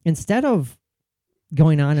 instead of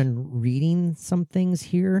going on and reading some things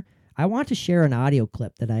here, I want to share an audio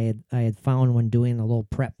clip that I had found when doing a little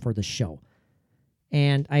prep for the show.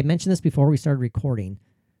 And I mentioned this before we started recording.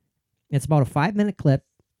 It's about a 5-minute clip.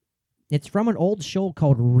 It's from an old show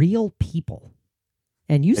called Real People.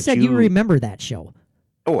 And you said you remember that show.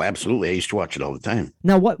 Oh, absolutely. I used to watch it all the time.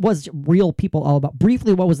 Now, what was Real People all about?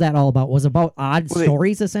 Briefly, what was that all about? Was it about odd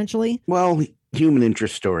stories, essentially? Well, human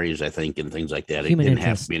interest stories, I think, and things like that. It didn't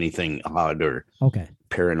have to be anything odd or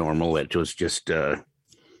paranormal. It was just a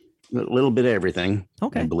little bit of everything,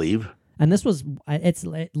 I believe. And this was,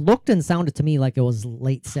 it looked and sounded to me like it was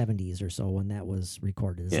late 70s or so when that was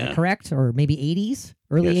recorded. Is that correct? Or maybe 80s?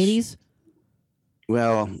 Early 80s?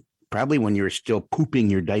 Well, probably when you were still pooping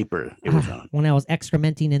your diaper, it was on. When I was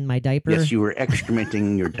excrementing in my diaper? Yes, you were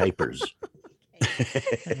excrementing your diapers.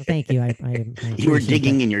 Thank you. You were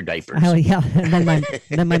digging in your diapers. Oh, yeah. And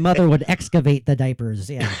then my mother would excavate the diapers.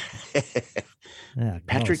 Yeah.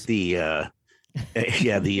 Patrick, gross. Just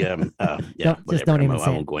don't even I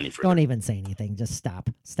won't go any further. Don't even say anything. Just stop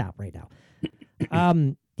right now.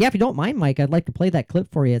 If you don't mind, Mike, I'd like to play that clip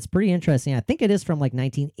for you. It's pretty interesting. I think it is from like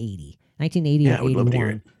 1980 or 81. Love to hear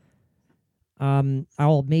it.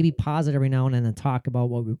 I'll maybe pause it every now and then and talk about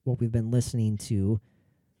what we've been listening to.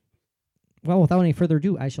 Well, without any further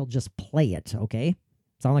ado, I shall just play it, okay?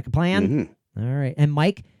 Sound like a plan? All right. And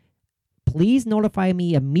Mike, please notify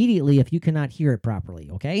me immediately if you cannot hear it properly,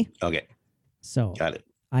 okay? Okay. So, got it.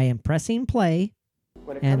 I am pressing play.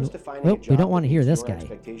 When it comes to finding a job we don't want to hear that this meets guy.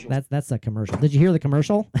 your expectations- That's a commercial. Did you hear the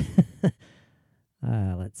commercial?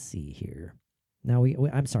 Let's see here. Now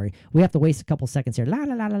I'm sorry. We have to waste a couple seconds here. La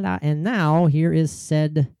la la la la. And now here is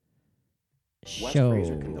said Wes show.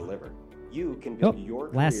 Fraser can deliver. You can build your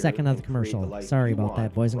Last career second of the and create commercial. life Sorry you about want,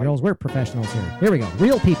 that, boys and right? girls. We're professionals here. Here we go.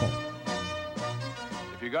 Real people.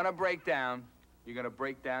 If you're gonna break down, you're gonna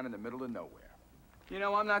break down in the middle of nowhere. You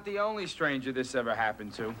know, I'm not the only stranger this ever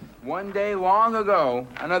happened to. One day long ago,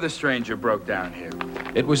 another stranger broke down here.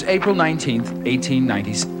 It was April 19th,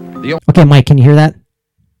 1896. Okay, Mike, can you hear that?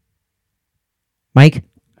 Mike?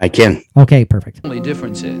 I can. Okay, perfect. The only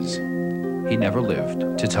difference is he never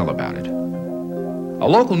lived to tell about it. A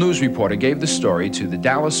local news reporter gave the story to the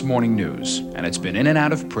Dallas Morning News, and it's been in and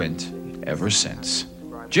out of print ever since.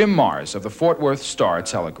 Jim Mars of the Fort Worth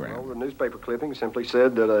Star-Telegram. Well, the newspaper clipping simply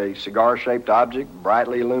said that a cigar-shaped object,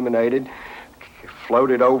 brightly illuminated,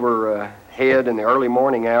 floated overhead in the early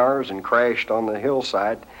morning hours and crashed on the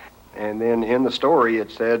hillside. And then in the story it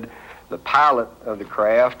said the pilot of the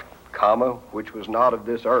craft, which was not of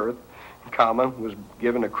this earth, was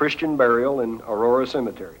given a Christian burial in Aurora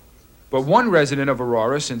Cemetery. But one resident of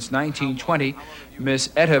Aurora since 1920, Miss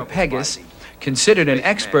Etta Pegas, considered an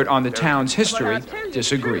expert on the town's history,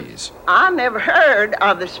 disagrees. I never heard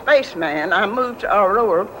of the spaceman. I moved to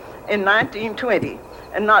Aurora in 1920,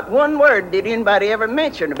 and not one word did anybody ever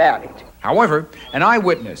mention about it. However, an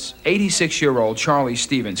eyewitness, 86-year-old Charlie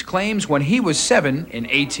Stevens, claims when he was 7 in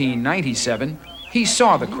 1897, He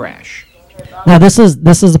saw the crash. Now this is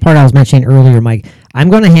the part I was mentioning earlier, Mike. I'm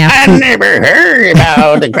going to have to. I never heard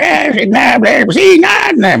about the crash, and I've never seen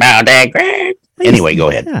nothing about that crash. Anyway, go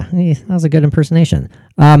ahead. Yeah, that was a good impersonation.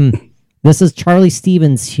 This is Charlie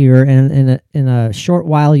Stevens here, and in a short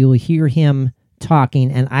while you'll hear him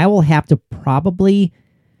talking, and I will have to probably.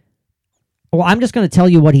 Well, I'm just going to tell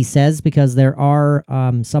you what he says because there are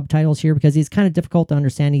subtitles here because he's kind of difficult to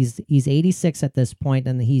understand. He's 86 at this point,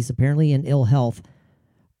 and he's apparently in ill health.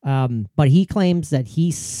 But he claims that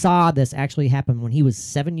he saw this actually happen when he was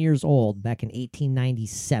 7 years old back in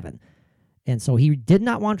 1897. And so he did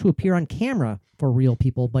not want to appear on camera for real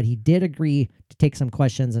people, but he did agree to take some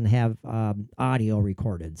questions and have audio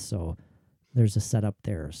recorded. So there's a setup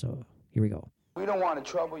there. So here we go. We don't want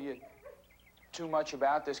to trouble you too much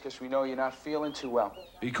about this because we know you're not feeling too well.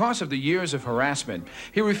 Because of the years of harassment,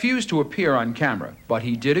 he refused to appear on camera, but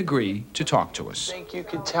he did agree to talk to us. Think you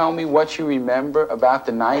could tell me what you remember about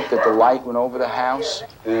the night that the light went over the house?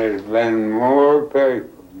 There's been more paper,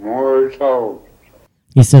 more talk.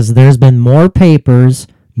 He says there's been more papers,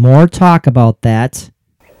 more talk about that.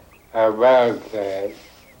 About that,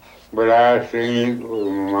 but I seen it with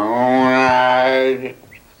my own eyes.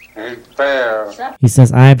 It fell. He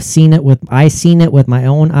says, I seen it with my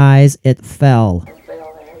own eyes. It fell.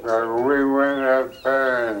 So we went up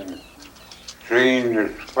there and seen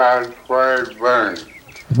the spot where it burned.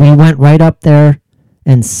 We went right up there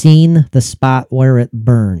and seen the spot where it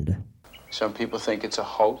burned. Some people think it's a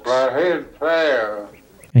hoax. But it fell.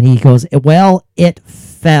 And he goes, well, it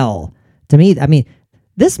fell. To me, I mean,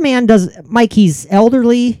 this man does, Mike, he's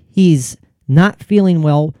elderly. He's not feeling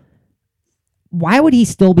well. Why would he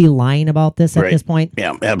still be lying about this at this point?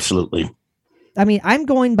 Yeah, absolutely. I mean, I'm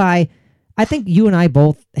going by, I think you and I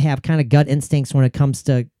both have kind of gut instincts when it comes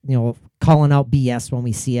to, calling out BS when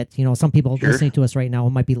we see it. Some people listening to us right now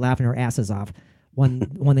might be laughing their asses off when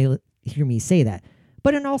they hear me say that.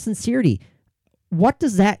 But in all sincerity, what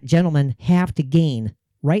does that gentleman have to gain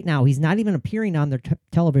right now? He's not even appearing on their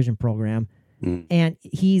television program. And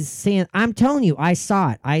he's saying, I'm telling you, I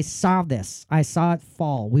saw it. I saw this. I saw it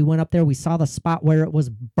fall. We went up there. We saw the spot where it was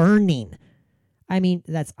burning. I mean,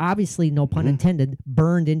 that's obviously, no pun intended,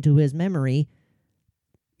 burned into his memory.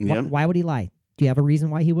 Yeah. Why would he lie? Do you have a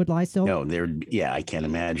reason why he would lie still? No, I can't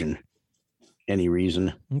imagine any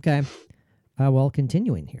reason. Okay. Well,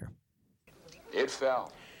 continuing here. It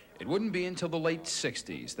fell. It wouldn't be until the late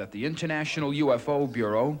 60s that the International UFO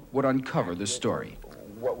Bureau would uncover the story.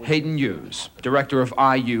 Hayden Hughes, director of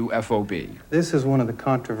IUFOB. This is one of the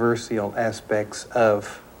controversial aspects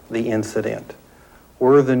of the incident.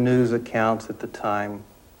 Were the news accounts at the time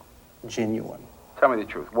genuine? Tell me the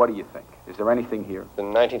truth. What do you think? Is there anything here?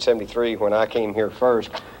 In 1973, when I came here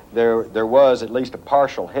first, there was at least a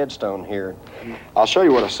partial headstone here. I'll show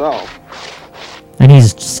you what I saw. And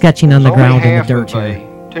he's sketching on the ground in the dirt here.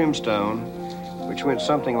 A tombstone, which went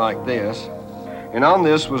something like this. And on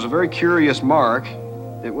this was a very curious mark.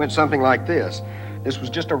 It went something like this. This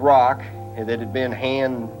was just a rock that had been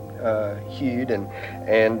hand hewed,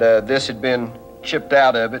 and this had been chipped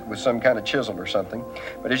out of it with some kind of chisel or something.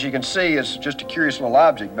 But as you can see, it's just a curious little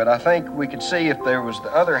object. But I think we could see if there was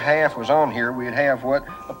the other half was on here, we'd have what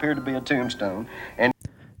appeared to be a tombstone. And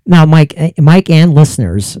now, Mike and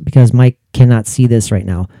listeners, because Mike cannot see this right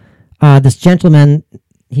now, this gentleman,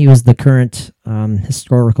 he was the current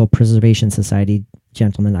Historical Preservation Society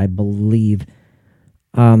gentleman, I believe,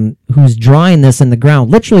 who's drawing this in the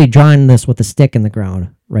ground, literally drawing this with a stick in the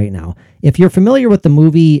ground right now. If you're familiar with the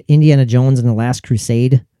movie Indiana Jones and the Last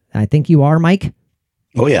Crusade, I think you are, Mike.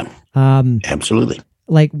 Oh, yeah. Absolutely.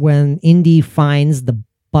 Like when Indy finds the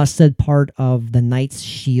busted part of the knight's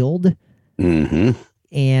shield, and,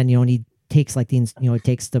 and he takes he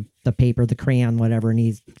takes the paper, the crayon, whatever, and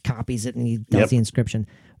he copies it and he does the inscription.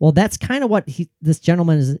 Well, that's kind of what this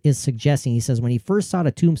gentleman is suggesting. He says when he first saw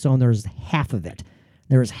the tombstone, there was half of it.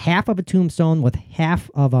 There was half of a tombstone with half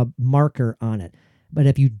of a marker on it. But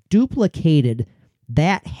if you duplicated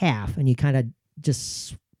that half and you kind of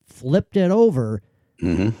just flipped it over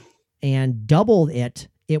and doubled it,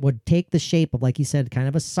 it would take the shape of, like you said, kind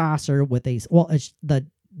of a saucer with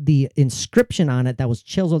the inscription on it that was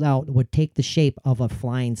chiseled out would take the shape of a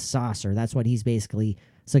flying saucer. That's what he's basically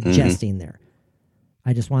suggesting there.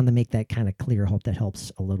 I just wanted to make that kind of clear. Hope that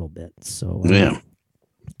helps a little bit. So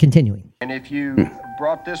continuing. And if you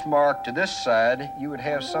brought this mark to this side, you would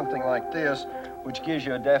have something like this, which gives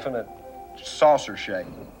you a definite saucer shape.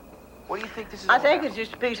 What do you think this is? I think it's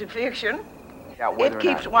just a piece of fiction. Yeah, it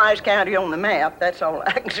keeps Wise County on the map. That's all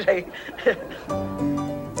I can say.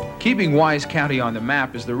 Keeping Wise County on the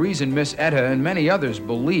map is the reason Miss Etta and many others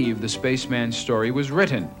believe the spaceman's story was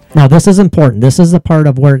written. Now, this is important. This is the part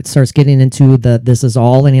of where it starts getting into this is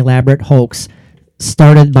all an elaborate hoax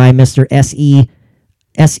started by Mr. S.E.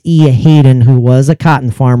 Hayden, who was a cotton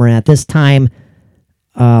farmer. And at this time,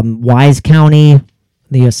 Wise County,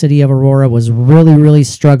 the city of Aurora, was really, really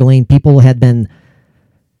struggling. People had been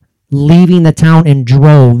leaving the town in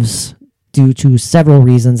droves due to several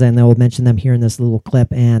reasons, and they'll mention them here in this little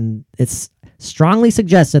clip. And it's strongly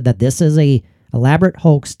suggested that this is a elaborate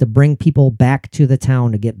hoax to bring people back to the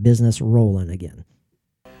town to get business rolling again.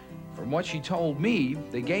 From what she told me,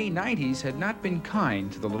 the gay 90s had not been kind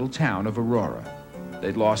to the little town of Aurora.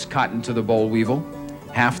 They'd lost cotton to the boll weevil,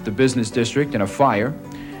 half the business district in a fire,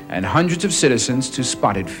 and hundreds of citizens to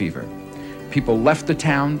spotted fever. People left the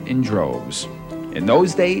town in droves. In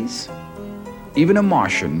those days, even a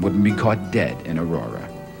Martian wouldn't be caught dead in Aurora.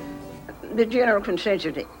 The general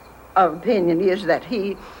consensus of opinion is that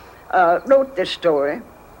he wrote this story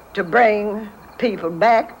to bring people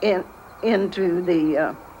back into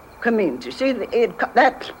the community. See,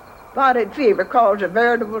 that spotted fever caused a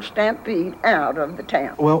veritable stampede out of the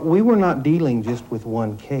town. Well, we were not dealing just with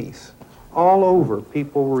one case. All over,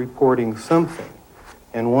 people were reporting something,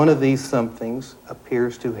 and one of these somethings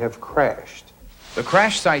appears to have crashed. The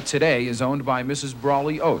crash site today is owned by Mrs.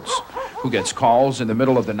 Brawley Oates, who gets calls in the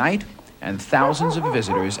middle of the night and thousands of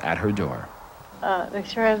visitors at her door. There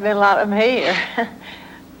sure has been a lot of them here.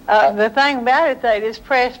 The thing about it, they just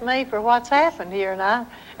pressed me for what's happened here, and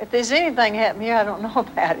if there's anything happened here, I don't know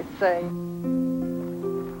about it, say.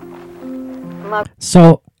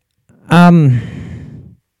 So,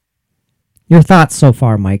 your thoughts so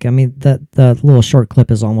far, Mike? I mean, the little short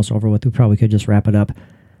clip is almost over with. We probably could just wrap it up.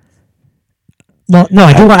 Well, no,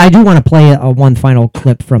 I do want to play one final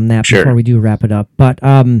clip from that before we do wrap it up. But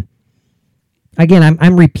again,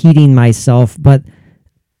 I'm repeating myself, but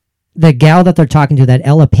the gal that they're talking to, that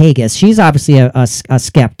Ella Pegas, she's obviously a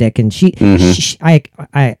skeptic, and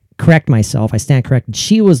I correct myself. I stand corrected.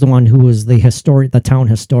 She was the one who was the town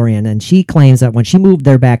historian, and she claims that when she moved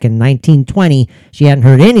there back in 1920, she hadn't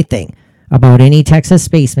heard anything about any Texas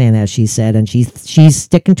spaceman, as she said, and she's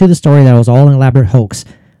sticking to the story that it was all an elaborate hoax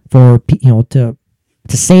for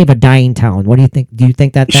to save a dying town. What do you think? Do you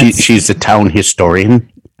think that's... She's a town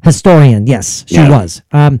historian? Historian, yes, she was.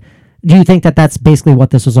 Do you think that that's basically what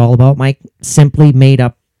this was all about, Mike? Simply made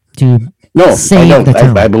up to save the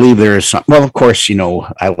town? I believe there is some... Well, of course,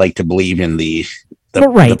 I like to believe in the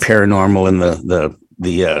paranormal and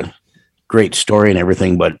the great story and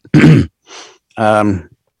everything, but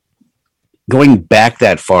going back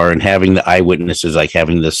that far and having the eyewitnesses, like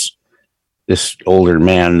having this older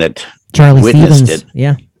man that Charlie witnessed Stevens. it.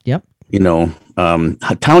 Yeah. Yep.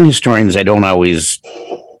 Town historians, I don't always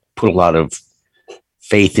put a lot of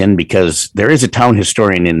faith in, because there is a town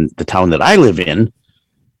historian in the town that I live in,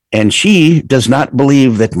 and she does not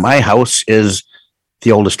believe that my house is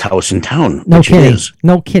the oldest house in town. No kidding.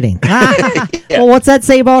 No kidding. Yeah. Well, what's that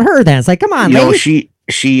say about her then? It's like, come on, lady.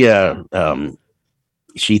 She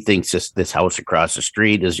thinks this house across the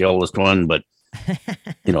street is the oldest one, but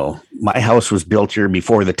my house was built here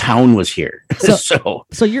before the town was here. So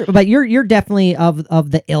you're definitely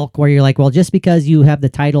of the ilk where you're like, well, just because you have the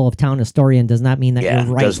title of town historian does not mean that you're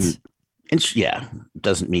right.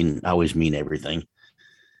 Doesn't always mean everything.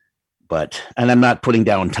 But, and I'm not putting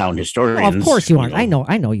down town historians. Well, of course you aren't. I know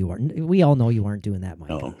you aren't. We all know you aren't doing that,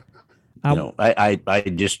 Mike. No. I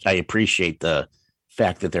appreciate the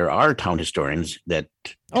fact that there are town historians that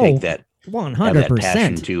take that 100%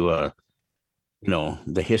 passion to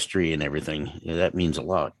the history and everything. That means a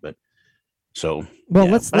lot. But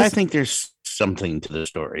I think there's something to the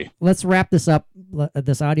story. Let's wrap this up,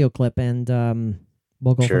 this audio clip, and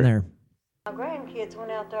we'll go from there. My grandkids went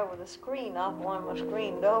out there with a screen off one of my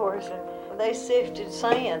screen doors, and they sifted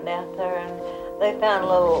sand out there, and they found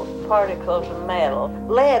little particles of metal,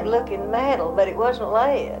 lead-looking metal, but it wasn't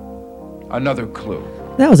lead. Another clue.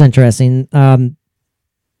 That was interesting. The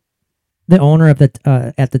owner of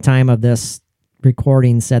at the time of this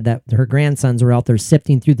recording said that her grandsons were out there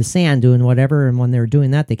sifting through the sand, doing whatever, and when they were doing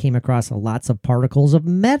that, they came across lots of particles of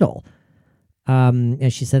metal.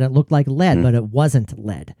 And she said it looked like lead, but it wasn't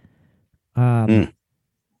lead.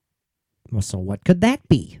 So what could that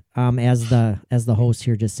be? As the host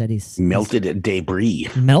here just said, he's melted debris.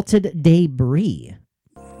 Melted debris.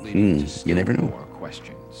 You never know. More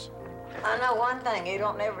questions. I know one thing: it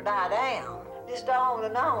don't never die down. Just on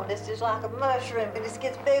and on. It's just like a mushroom, and it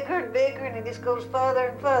gets bigger and bigger, and it just goes further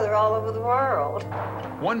and further all over the world.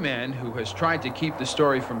 One man who has tried to keep the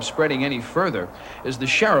story from spreading any further is the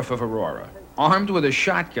sheriff of Aurora. Armed with a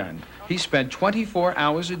shotgun, he spent 24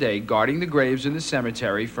 hours a day guarding the graves in the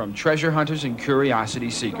cemetery from treasure hunters and curiosity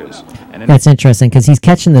seekers. And That's interesting because he's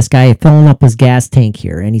catching this guy filling up his gas tank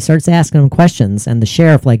here, and he starts asking him questions, and the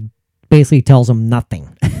sheriff basically tells him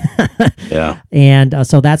nothing. Yeah. And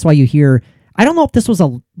so that's why you hear. I don't know if this was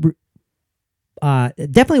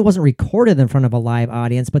it definitely wasn't recorded in front of a live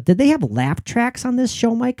audience, but did they have laugh tracks on this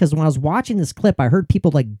show, Mike? Because when I was watching this clip, I heard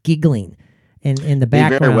people giggling in the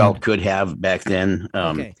background. They very well could have back then.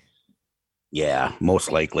 Okay. Yeah,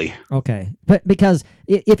 most likely. Okay. But because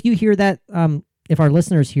if you hear that, if our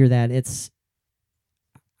listeners hear that,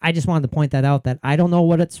 I just wanted to point that out that I don't know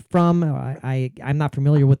what it's from. I'm not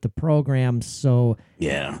familiar with the program. So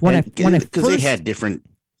yeah, because they had different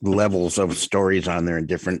levels of stories on there and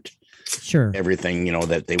different everything,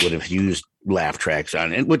 that they would have used laugh tracks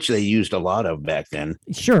on it, which they used a lot of back then.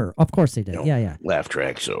 Sure, of course they did. Yeah. Laugh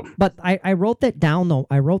tracks. So, but I wrote that down though.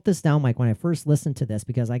 I wrote this down, Mike, when I first listened to this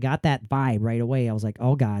because I got that vibe right away. I was like,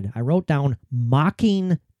 oh God. I wrote down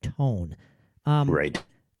mocking tone. Right.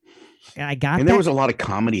 I got and that. there was a lot of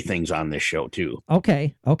comedy things on this show too.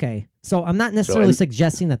 Okay. So I'm not necessarily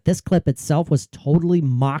suggesting that this clip itself was totally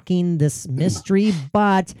mocking this mystery,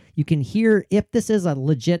 but you can hear if this is a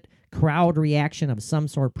legit crowd reaction of some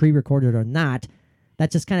sort, pre-recorded or not. That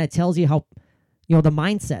just kind of tells you how, the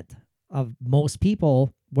mindset of most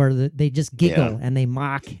people where they just giggle and they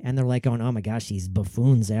mock and they're like, going, oh my gosh, these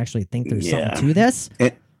buffoons, they actually think there's something to this.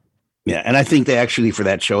 And I think they actually, for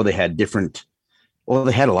that show, they had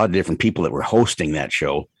they had a lot of different people that were hosting that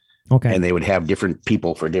show. Okay. And they would have different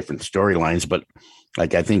people for different storylines. But I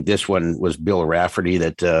think this one was Bill Rafferty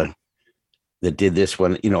that did this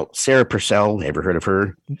one. Sarah Purcell, ever heard of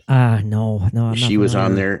her? No. She was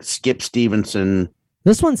on there. Skip Stevenson.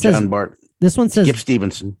 This one says, Skip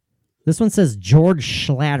Stevenson. This one says George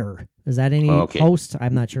Schlatter. Is that any host?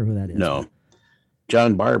 I'm not sure who that is. No.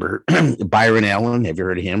 John Barber. Byron Allen. Have you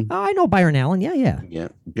heard of him? Oh, I know Byron Allen. Yeah. Yeah.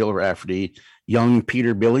 Bill Rafferty. Young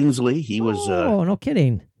Peter Billingsley. He was. Oh, no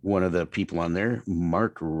kidding. One of the people on there.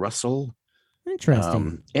 Mark Russell.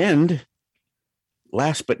 Interesting. And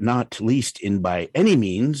last but not least, in by any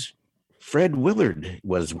means, Fred Willard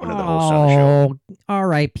was one of the hosts on the show.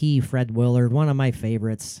 R.I.P. Fred Willard, one of my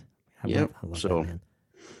favorites. I love that man.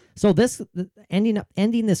 So this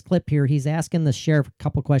ending this clip here, he's asking the sheriff a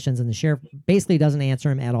couple questions, and the sheriff basically doesn't answer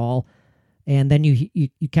him at all. And then you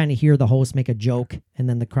kind of hear the host make a joke, and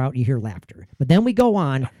then the crowd, you hear laughter. But then we go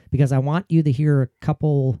on because I want you to hear a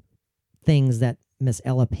couple things that Miss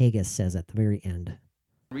Ella Pegas says at the very end.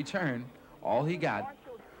 Return, all he got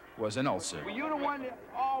was an ulcer. Well, you're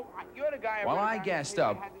the guy. While I gassed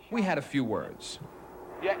up, we had a few words.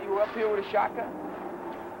 Yeah, you were up here with a shotgun?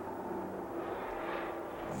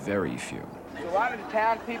 Very few. A lot of the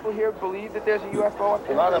townspeople here believe that there's a UFO up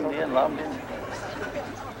there. A lot of them did, a lot of them didn't.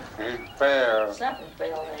 It fell. Something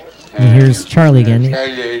fell there. And here's Charlie again.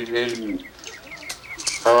 It didn't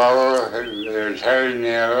fall. They're telling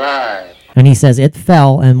you a lie. And he says it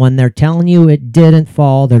fell, and when they're telling you it didn't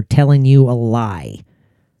fall, they're telling you a lie.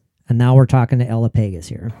 And now we're talking to Ella Pegas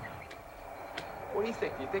here. What do you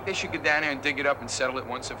think? Do you think they should get down there and dig it up and settle it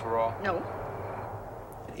once and for all? No.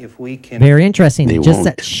 If we can... Very interesting. Just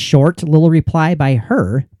that short little reply by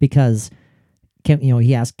her, because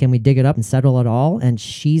he asked, can we dig it up and settle it all? And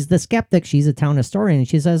she's the skeptic. She's a town historian, and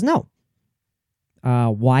she says no.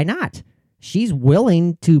 Why not? She's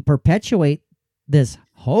willing to perpetuate this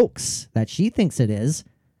hoax that she thinks it is.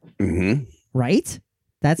 Mm-hmm. Right?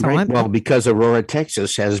 That's how I'm... Well, because Aurora,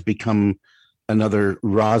 Texas has become another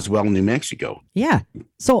Roswell, New Mexico. Yeah.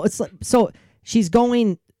 So she's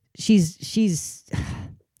going... She's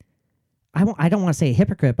I don't want to say a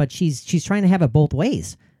hypocrite, but she's trying to have it both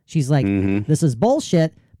ways. She's like, this is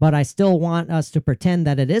bullshit, but I still want us to pretend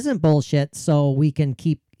that it isn't bullshit so we can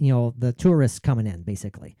keep, the tourists coming in,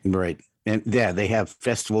 basically. Right. And yeah, they have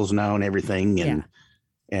festivals now and everything.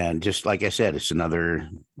 And just like I said, it's another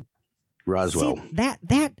Roswell.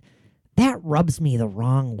 See, that rubs me the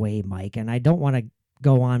wrong way, Mike. And I don't want to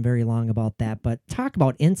go on very long about that, but talk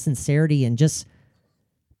about insincerity and just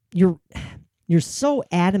you're so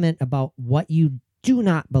adamant about what you do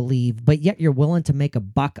not believe, but yet you're willing to make a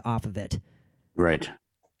buck off of it. Right.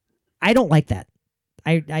 I don't like that.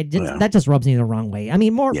 That just rubs me the wrong way. I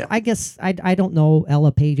mean, I guess I don't know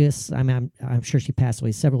Ella Pegas. I'm sure she passed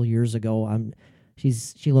away several years ago.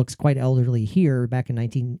 She looks quite elderly here back in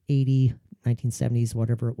 1980, 1970s,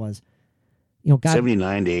 whatever it was.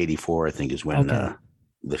 79 to 84, I think, is when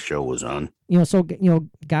the show was on.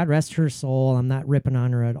 God rest her soul. I'm not ripping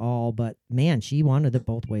on her at all, but man, she wanted it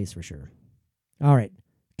both ways for sure. All right.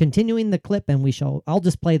 Continuing the clip, and I'll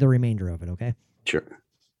just play the remainder of it, okay? Sure.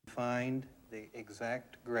 Find the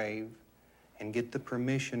exact grave and get the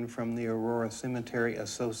permission from the Aurora Cemetery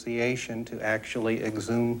Association to actually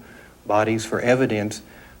exhume bodies for evidence,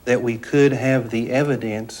 that we could have the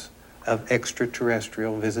evidence of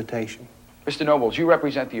extraterrestrial visitation. Mr. Nobles, you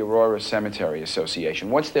represent the Aurora Cemetery Association.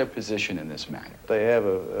 What's their position in this matter? They have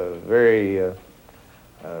a very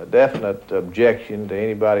definite objection to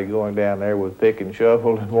anybody going down there with pick and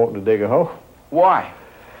shovel and wanting to dig a hole. Why?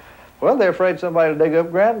 Well, they're afraid somebody will dig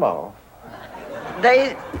up Grandma.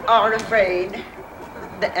 They are afraid,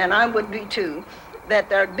 and I would be too, that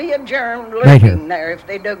there'd be a germ lurking there if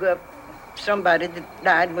they dug up somebody that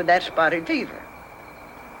died with that spotted fever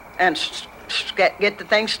and get the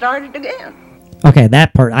thing started again. Okay,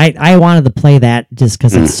 that part. I wanted to play that just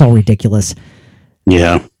because it's so ridiculous.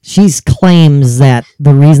 Yeah. She claims that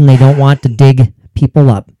the reason they don't want to dig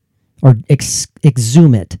people up or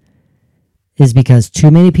exhume it is because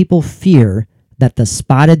too many people fear that the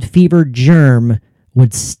spotted fever germ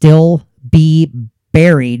would still be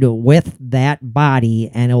buried with that body,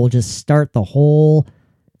 and it will just start the whole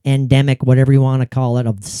endemic, whatever you want to call it,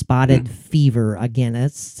 of spotted fever again.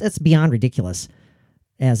 It's beyond ridiculous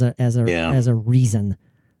as a reason.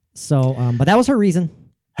 So, but that was her reason.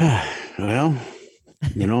 Well,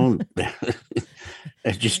 you know, that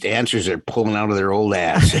just answers they're pulling out of their old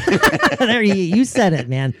ass. There you said it,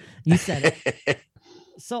 man. You said it.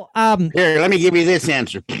 So, here, let me give you this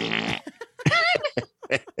answer.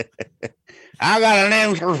 I got an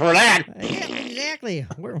answer for that. Yeah, exactly.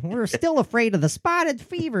 We're still afraid of the spotted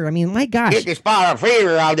fever. I mean, my gosh. Get the spotted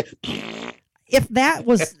fever out. If that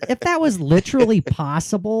was literally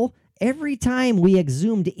possible, every time we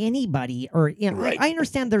exhumed anybody, or right. I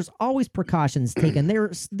understand there's always precautions taken.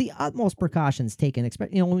 There's the utmost precautions taken.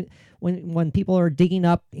 When people are digging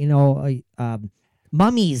up,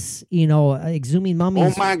 mummies, exhuming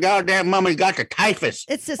mummies. Oh my God, that mummy got the typhus.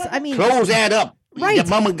 It's just, I mean, close that up. Right. The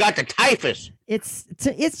mummy got the typhus. It's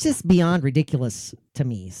just beyond ridiculous to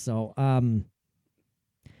me. So,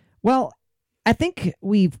 well, I think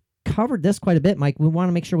we've covered this quite a bit, Mike. We want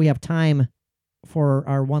to make sure we have time for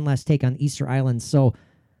our one last take on Easter Island. So,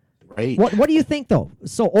 right. What do you think, though?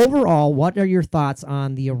 So, overall, what are your thoughts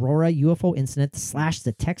on the Aurora UFO incident /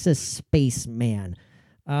 the Texas Spaceman?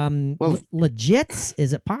 Legit?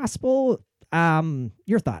 Is it possible?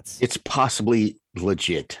 Your thoughts? It's possibly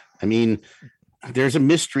legit. I mean, there's a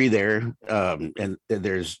mystery there, and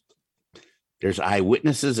there's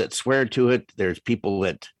eyewitnesses that swear to it. There's people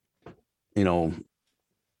that,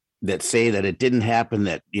 that say that it didn't happen,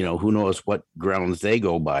 that, who knows what grounds they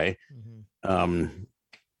go by. Mm-hmm.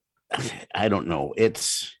 I don't know.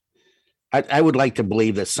 I would like to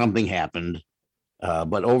believe that something happened,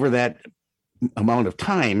 but over that amount of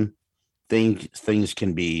time, things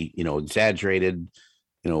can be, exaggerated,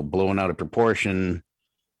 blown out of proportion.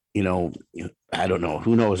 I don't know.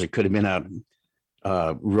 Who knows? It could have been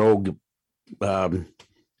a rogue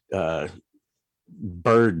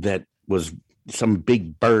bird that was some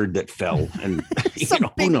big bird that fell, and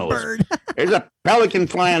who knows? There's a pelican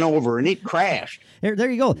flying over, and it crashed.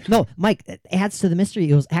 There you go. No, Mike, it adds to the mystery.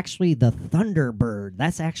 It was actually the Thunderbird.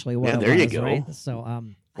 That's actually what. Yeah, it there was, you go. Right? So,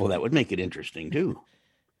 well, that would make it interesting too.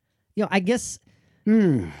 I guess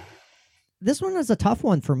this one is a tough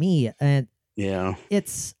one for me, and yeah,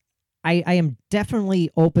 I am definitely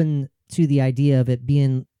open to the idea of it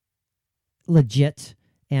being legit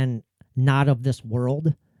and not of this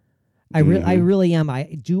world. I really am. I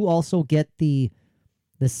do also get the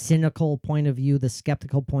cynical point of view, the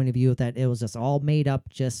skeptical point of view, that it was just all made up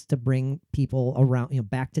just to bring people around,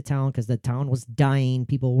 back to town, because the town was dying.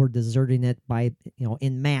 People were deserting it by,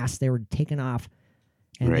 in mass. They were taken off,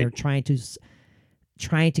 and they're trying to keep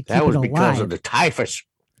it alive. That was because of the typhus.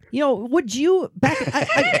 Would you back?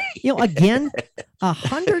 Again,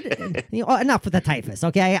 100. Enough with the typhus.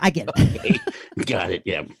 Okay, I get it. Okay. Got it.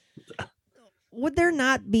 Yeah. Would there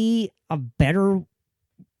not be a better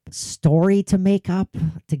story to make up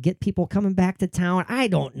to get people coming back to town? I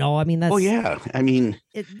don't know. I mean, that's. Oh yeah. I mean,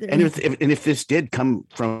 if this did come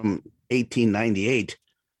from 1898,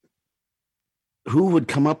 who would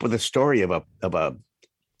come up with a story of a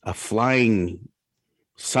flying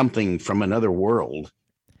something from another world?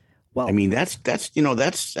 Well, I mean, that's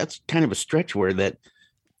kind of a stretch where that,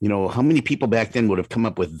 how many people back then would have come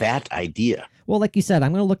up with that idea? Well, like you said,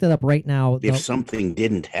 I'm going to look that up right now. If something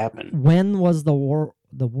didn't happen. When was the War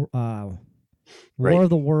of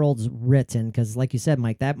the Worlds written? Because like you said,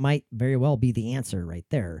 Mike, that might very well be the answer right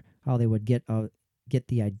there. How they would get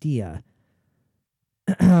the idea.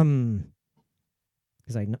 Because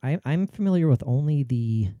I'm familiar with only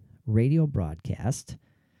the radio broadcast.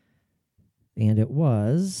 And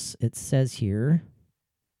it says here,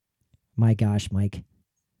 My gosh, Mike.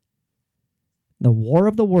 The War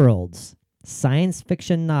of the Worlds, science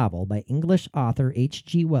fiction novel by English author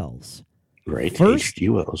H.G. Wells. Right, H.G.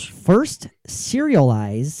 Wells. First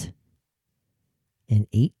serialized in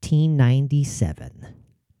 1897.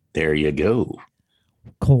 There you go.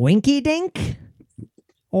 Coinky dink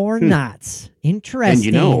or not? Interesting. And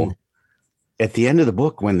you know, at the end of the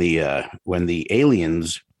book, when the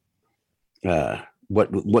aliens,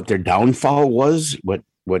 what their downfall was, what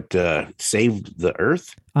saved the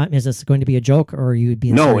Earth. Is this going to be a joke, or you would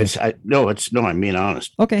be? No, I'm being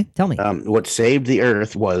honest. Okay, tell me. What saved the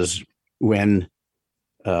Earth was when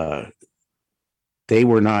the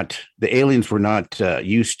aliens were not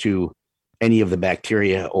used to any of the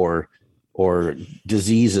bacteria or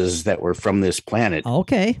diseases that were from this planet.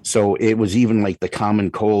 Okay. So it was even like the common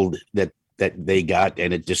cold that they got,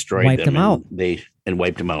 and it destroyed Wiped them out. They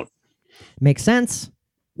wiped them out. Makes sense.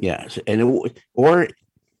 Yeah, and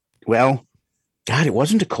God, it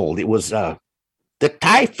wasn't a cold. It was the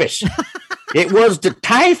typhus. It was the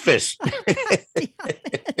typhus.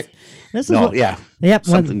 Yep,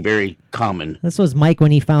 something very common. This was Mike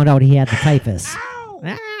when he found out he had the typhus.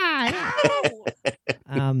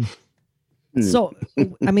 So,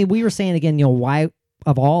 I mean, we were saying again, why,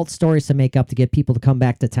 of all stories to make up to get people to come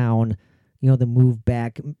back to town, to move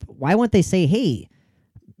back, why wouldn't they say, hey,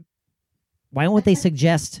 why won't they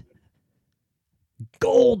suggest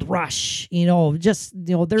gold rush?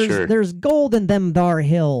 There's gold in them thar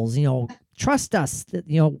hills. Trust us.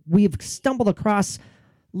 We've stumbled across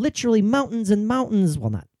literally mountains and mountains. Well,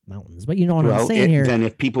 not mountains, but you know what I'm saying here. Then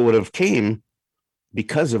if people would have came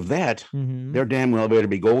because of that, there damn well better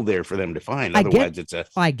be gold there for them to find. Otherwise,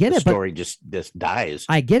 the story just dies.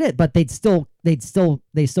 I get it, but they still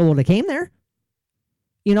would have came there.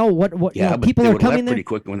 What? Yeah, but people they are would have coming left there pretty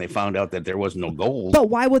quick when they found out that there was no gold. But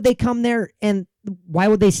why would they come there, and why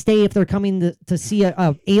would they stay if they're coming to see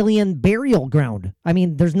a alien burial ground? I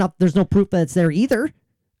mean, there's no proof that it's there either.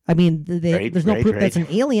 I mean, there's no proof that's an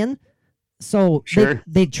alien. So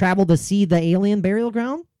they'd travel to see the alien burial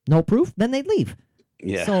ground. No proof, then they'd leave.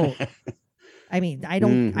 Yeah. So, I mean, I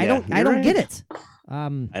don't get it.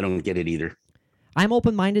 I don't get it either. I'm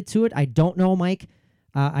open-minded to it. I don't know, Mike.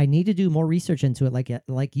 I need to do more research into it.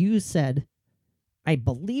 Like you said, I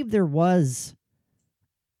believe there was,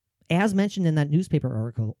 as mentioned in that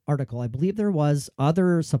newspaper article, I believe there was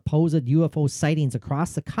other supposed UFO sightings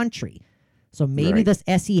across the country. So maybe this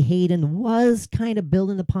S.E. Hayden was kind of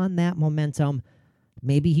building upon that momentum.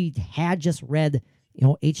 Maybe he had just read,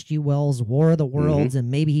 H.G. Wells' War of the Worlds,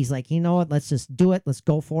 and maybe he's like, you know what, let's just do it. Let's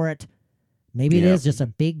go for it. Maybe it is just a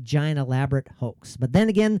big, giant, elaborate hoax. But then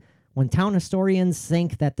again, when town historians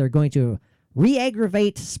think that they're going to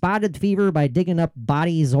re-aggravate spotted fever by digging up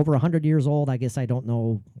bodies over 100 years old, I guess I don't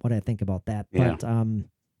know what I think about that. Yeah. But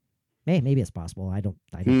maybe it's possible. I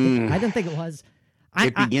didn't think it was.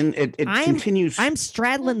 It continues. I'm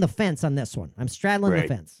straddling the fence on this one. I'm straddling the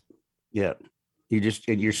fence. Yeah.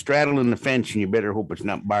 You're straddling the fence, and you better hope it's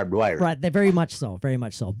not barbed wire. Right. Very much so. Very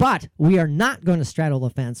much so. But we are not going to straddle the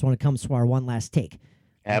fence when it comes to our one last take.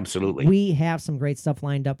 Absolutely. We have some great stuff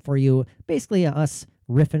lined up for you. Basically, us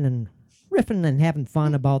riffing and having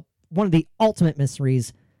fun about one of the ultimate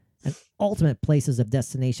mysteries and ultimate places of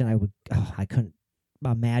destination. I couldn't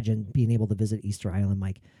imagine being able to visit Easter Island,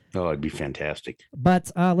 Mike. Oh, it'd be fantastic.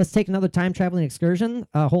 But let's take another time traveling excursion.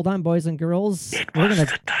 Hold on, boys and girls. We're gonna.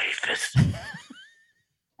 The typhus.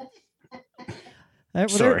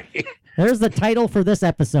 Sorry. There's the title for this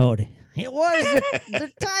episode. It was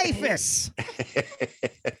the typhus.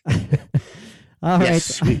 All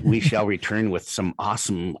yes, right. we shall return with some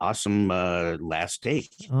awesome last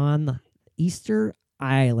take on Easter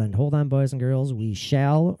Island. Hold on, boys and girls. We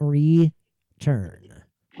shall return.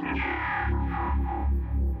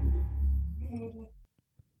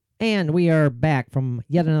 And we are back from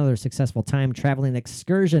yet another successful time traveling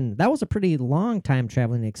excursion. That was a pretty long time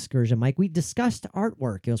traveling excursion, Mike. We discussed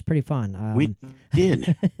artwork. It was pretty fun. We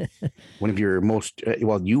did. One of your most,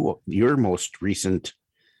 your most recent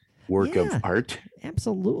work of art.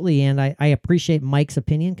 Absolutely. And I appreciate Mike's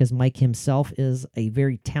opinion because Mike himself is a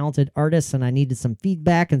very talented artist and I needed some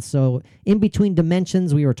feedback. And so in between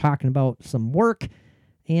dimensions, we were talking about some work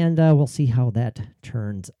and we'll see how that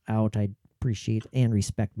turns out. I appreciate and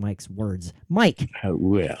respect Mike's words. Mike,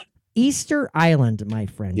 Easter Island, my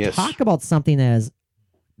friend. Yes. Talk about something that has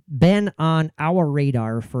been on our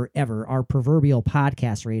radar forever, our proverbial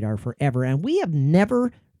podcast radar forever, and we have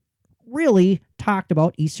never really talked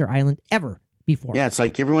about Easter Island ever before. Yeah, it's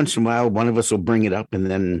like every once in a while, one of us will bring it up, and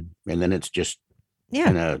then it's just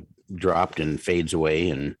kind of dropped and fades away,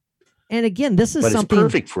 and And again, this is but something it's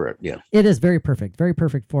perfect for it. Yeah. It is very perfect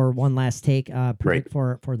for one last take. Perfect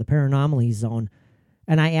Right. for the Paranormally Zone.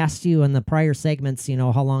 And I asked you in the prior segments,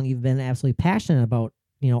 how long you've been absolutely passionate about,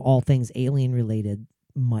 all things alien related,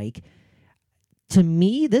 Mike. To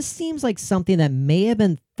me, this seems like something that may have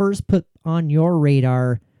been first put on your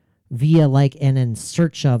radar via like an In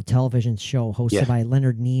Search Of television show hosted by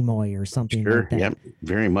Leonard Nimoy or something Sure. like that. Yeah.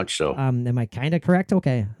 Very much so. Am I kind of correct?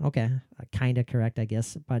 Okay. Kind of correct, I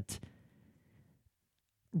guess. But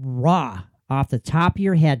raw off the top of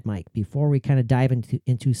your head, Mike, before we kind of dive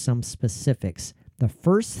into some specifics, the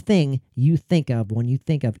first thing you think of when you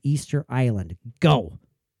think of Easter Island, go.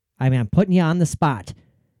 I mean, I'm putting you on the spot.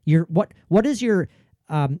 What is your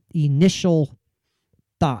initial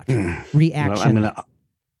thought, reaction? Well,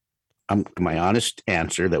 my honest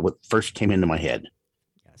answer that what first came into my head.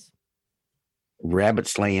 Yes.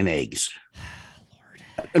 Rabbits laying eggs.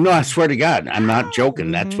 Lord. No, I swear to God, I'm not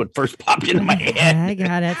joking. That's what first popped into my head. I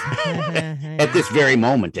got it. At this very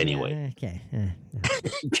moment, anyway. Okay.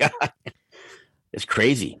 God, it's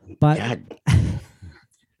crazy. But God.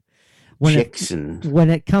 when Chicks when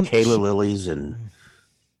it comes Taylor lilies and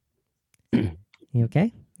you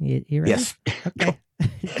okay? You ready? Yes. Okay.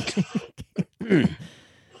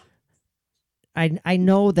 I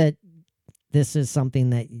know that this is something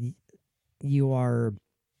that you are.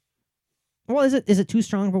 Well, is it too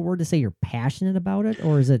strong of a word to say you're passionate about it,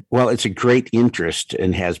 or is it? Well, it's a great interest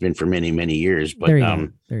and has been for many, many years. But there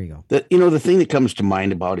you go. The thing that comes to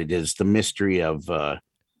mind about it is the mystery of, there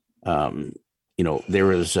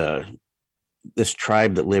was this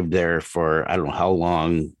tribe that lived there for I don't know how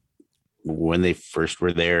long when they first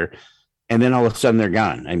were there, and then all of a sudden they're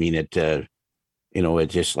gone. I mean, it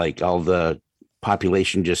just like all the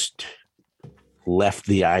population just left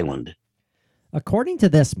the island. According to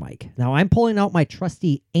this, Mike, now I'm pulling out my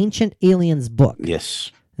trusty Ancient Aliens book. Yes.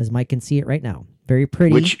 As Mike can see it right now. Very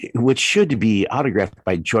pretty. Which should be autographed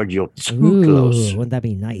by Giorgio Tsoukalos. Ooh, wouldn't that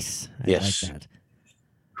be nice? Yes. Like that.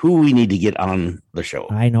 Who we need to get on the show.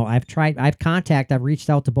 I know. I've reached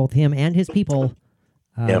out to both him and his people.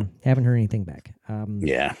 Haven't heard anything back.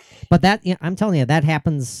 Yeah. But I'm telling you, that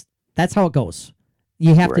happens. That's how it goes.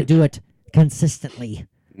 You have to do it consistently.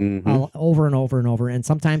 Over and over and over, and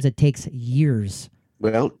sometimes it takes years.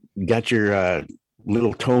 Well, you got your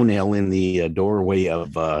little toenail in the doorway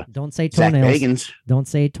of don't say Zach toenails. Bagans. Don't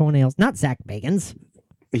say toenails. Not Zach Bagans.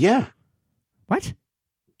 Yeah. What?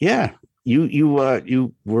 Yeah.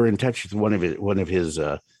 You were in touch with one of his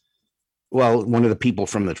one of the people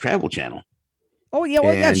from the Travel Channel. Oh yeah,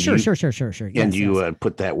 well yeah, sure. And you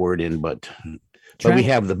put that word in, but we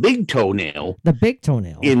have the big toenail. The big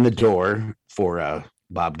toenail in the door for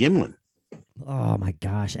Bob Gimlin. Oh my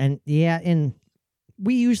gosh. And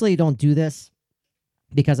we usually don't do this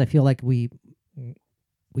because I feel like we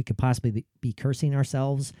could possibly be cursing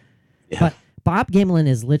ourselves. Yeah. But Bob Gimlin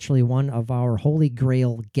is literally one of our Holy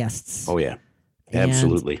Grail guests. Oh yeah.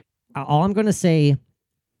 Absolutely. And all I'm going to say,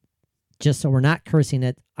 just so we're not cursing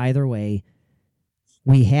it either way,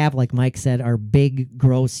 we have, like Mike said, our big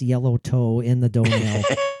gross yellow toe in the toenail.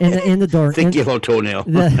 in the door. Thick yellow toenail.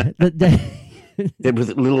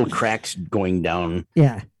 With little cracks going down.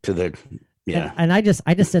 Yeah. To the And I just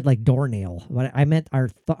said like doornail, but I meant our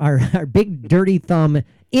big dirty thumb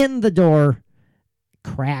in the door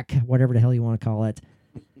crack, whatever the hell you want to call it.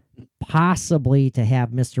 Possibly to have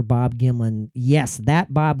Mr. Bob Gimlin. Yes,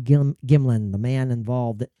 that Bob Gimlin, the man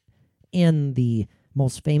involved in the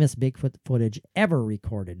most famous Bigfoot footage ever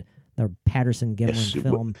recorded, the Patterson Gimlin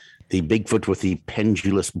film. The Bigfoot with the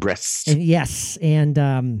pendulous breasts. And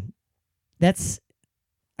that's,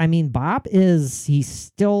 I mean, Bob he's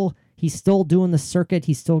still doing the circuit.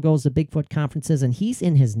 He still goes to Bigfoot conferences, and he's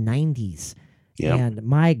in his 90s. Yeah. And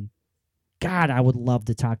my God, I would love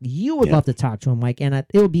to talk. You would love to talk to him, Mike, and it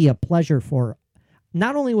would be a pleasure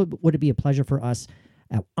not only would it be a pleasure for us,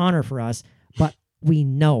 an honor for us, but we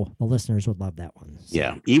know the listeners would love that one. So.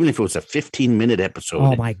 Yeah. Even if it was a 15-minute episode.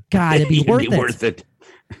 Oh my God, it'd be worth it.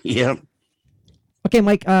 Yeah. Okay,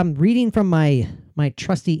 Mike, reading from my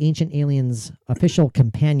trusty Ancient Aliens official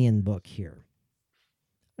companion book here.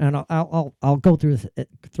 And I'll go through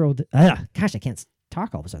gosh, I can't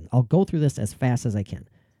talk all of a sudden. I'll go through this as fast as I can.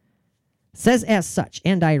 Says as such,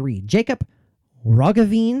 and I read, Jacob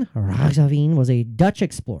Roggeveen was a Dutch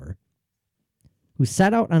explorer who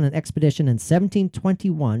set out on an expedition in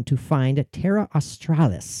 1721 to find Terra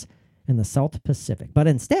Australis in the South Pacific, but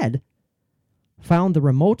instead found the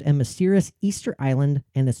remote and mysterious Easter Island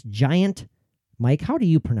and its giant, Mike, how do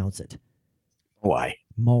you pronounce it? Moai.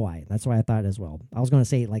 That's what I thought as well. I was going to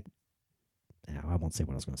say I won't say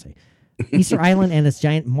what I was going to say. Easter Island and its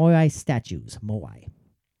giant Moai statues. Moai.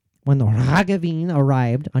 When the Ragaveen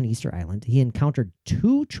arrived on Easter Island, he encountered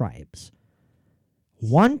 2 tribes.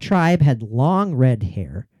 One tribe had long red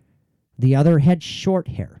hair. The other had short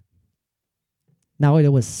hair. Now, it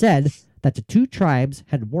was said that the 2 tribes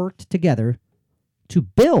had worked together to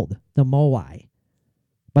build the Moai,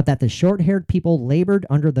 but that the short-haired people labored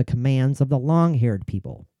under the commands of the long-haired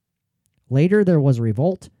people. Later, there was a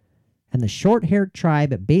revolt, and the short-haired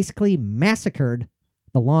tribe basically massacred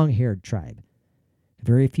the long-haired tribe.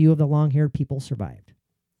 Very few of the long-haired people survived.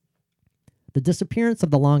 The disappearance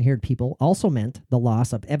of the long-haired people also meant the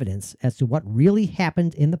loss of evidence as to what really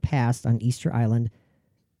happened in the past on Easter Island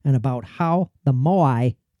and about how the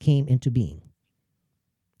Moai came into being.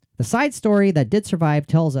 The side story that did survive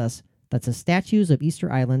tells us that the statues of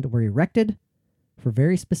Easter Island were erected for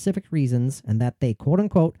very specific reasons and that they,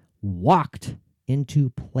 quote-unquote, walked into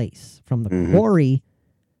place from the quarry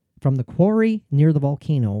near the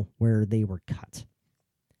volcano where they were cut.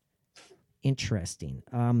 Interesting.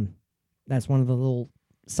 That's one of the little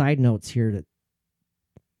side notes here that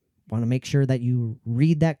want to make sure that you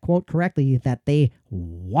read that quote correctly, that they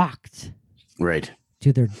walked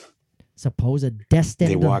to their supposed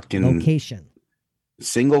destined they walked in location.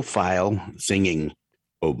 Single file singing,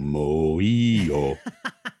 oh, Moio,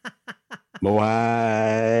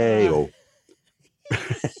 Moio.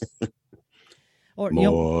 Or,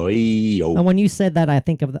 and when you said that, I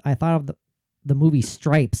thought of the movie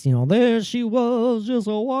Stripes. There she was, just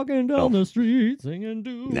walking down the street, singing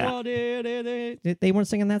They weren't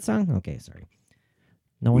singing that song. Okay, sorry.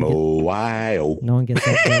 No one gets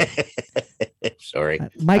that. Sorry,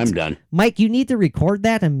 I'm done. Mike, you need to record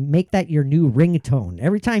that and make that your new ringtone.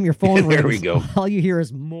 Every time your phone rings, there we go. All you hear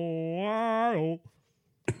is Moio.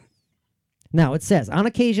 Now it says, on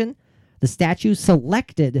occasion, the statues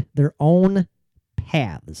selected their own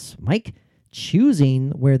paths, Mike,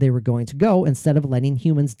 choosing where they were going to go instead of letting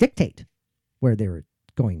humans dictate where they were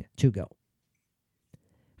going to go.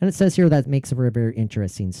 And it says here that makes for a very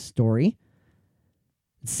interesting story.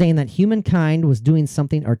 It's saying that humankind was doing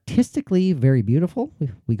something artistically very beautiful.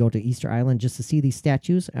 We go to Easter Island just to see these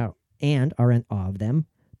statues and are in awe of them.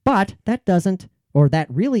 But that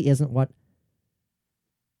really isn't what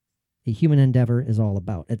a human endeavor is all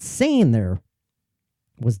about. It's saying there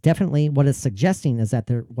was definitely, what it's suggesting is that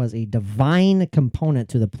there was a divine component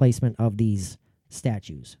to the placement of these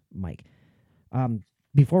statues, Mike.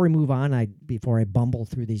 Before we move on, before I bumble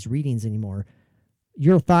through these readings anymore,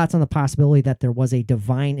 your thoughts on the possibility that there was a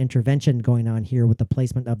divine intervention going on here with the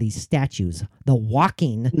placement of these statues? The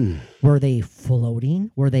walking, were they floating?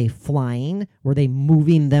 Were they flying? Were they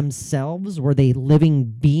moving themselves? Were they living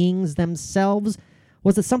beings themselves?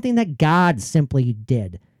 Was it something that God simply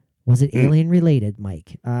did? Was it alien related,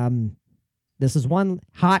 Mike? This is one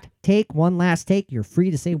hot take, one last take. You're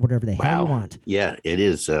free to say whatever the hell you want. Yeah, it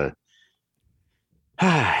is.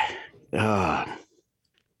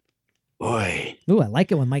 Boy. Ooh, I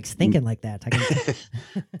like it when Mike's thinking like that.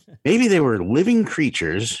 Maybe they were living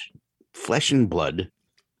creatures, flesh and blood,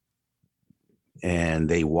 and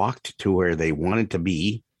they walked to where they wanted to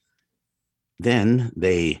be. Then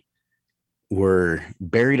they were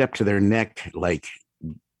buried up to their neck like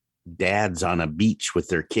dads on a beach with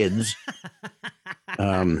their kids.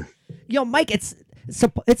 Mike, it's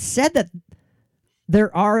said that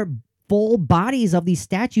there are full bodies of these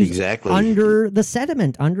statues under the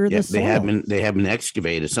sediment, under the soil. They have been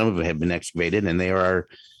excavated. Some of them have been excavated, and there are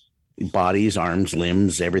bodies, arms,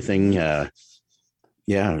 limbs, everything.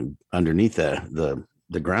 Underneath the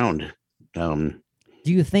ground.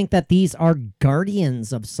 Do you think that these are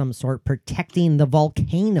guardians of some sort protecting the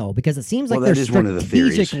volcano? Because it seems like they're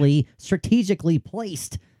strategically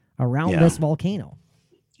placed around this volcano.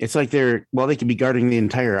 It's like they could be guarding the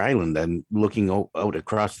entire island and looking out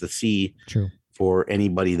across the sea. True. For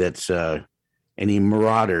anybody that's any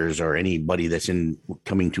marauders or anybody that's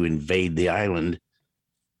coming to invade the island.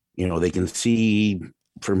 They can see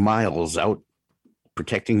for miles out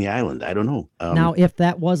protecting the island. I don't know. Now, if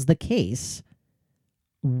that was the case,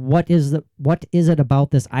 what is it about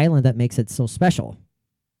this island that makes it so special?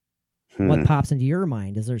 What pops into your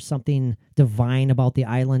mind? Is there something divine about the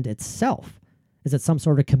island itself? Is it some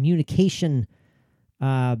sort of communication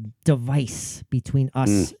device between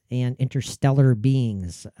us and interstellar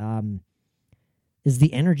beings? Is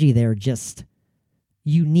the energy there just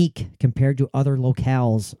unique compared to other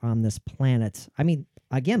locales on this planet? I mean,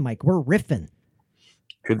 again, Mike, we're riffing.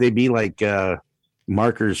 Could they be like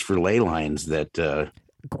markers for ley lines that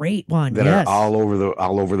great one that are all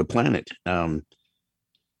over the planet?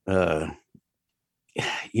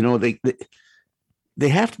 They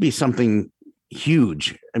have to be something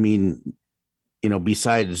huge. I mean,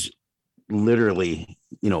 besides literally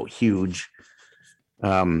huge.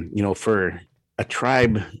 For a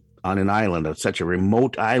tribe on an island, of such a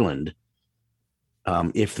remote island,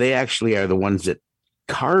 if they actually are the ones that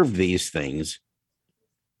carve these things,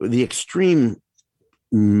 the extreme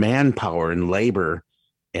manpower and labor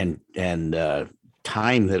and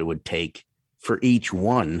time that it would take for each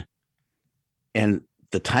one, and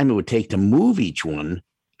the time it would take to move each one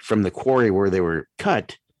from the quarry where they were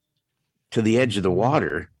cut to the edge of the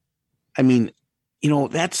water. I mean,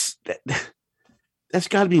 that's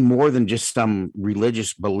got to be more than just some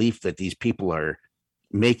religious belief that these people are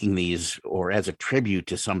making these or as a tribute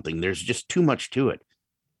to something. There's just too much to it.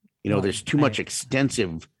 There's too much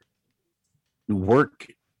extensive work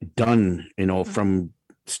done, from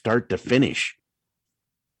start to finish.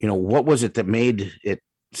 What was it that made it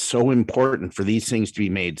so important for these things to be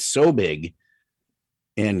made so big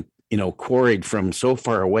and, quarried from so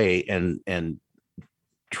far away and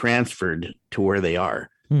transferred to where they are?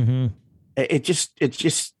 Mm-hmm. It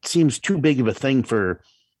just seems too big of a thing for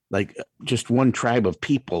like just one tribe of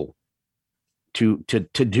people to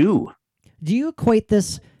do. Do you equate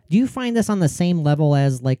this? Do you find this on the same level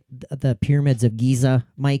as like the pyramids of Giza,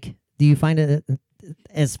 Mike? Do you find it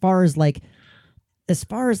as far as an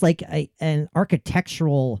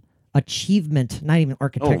architectural achievement, not even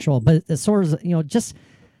architectural, but as sort of,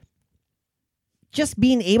 just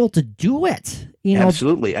being able to do it,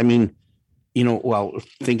 Absolutely. I mean,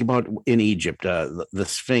 think about in Egypt, the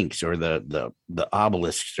Sphinx or the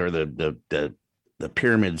obelisks or the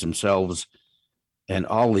pyramids themselves and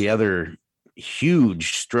all the other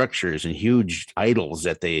huge structures and huge idols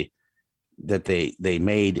that they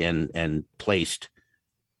made and placed,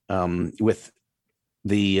 with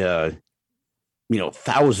the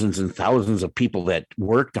thousands and thousands of people that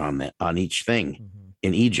worked on each thing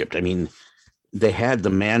in Egypt. I mean, they had the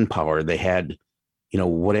manpower, they had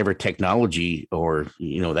whatever technology, or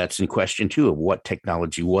that's in question too, of what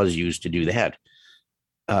technology was used to do that.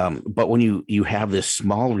 But when you have this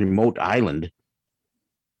small remote island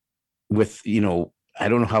with I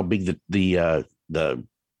don't know how big the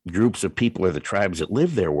groups of people or the tribes that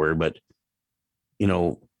live there were, but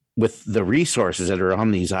with the resources that are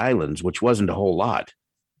on these islands, which wasn't a whole lot,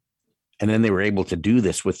 and then they were able to do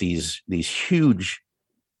this with these huge,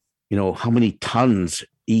 how many tons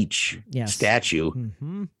each statue.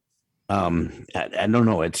 Mm-hmm. I don't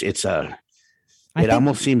know. It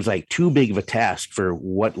almost seems like too big of a task for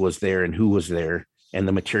what was there and who was there and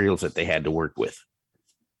the materials that they had to work with.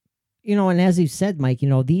 And as you said, Mike,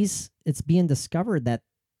 it's being discovered that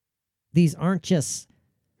these aren't just,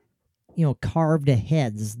 carved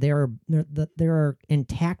heads. There are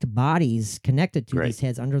intact bodies connected to these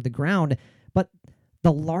heads under the ground. But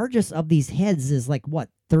the largest of these heads is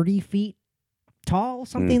 30 feet tall,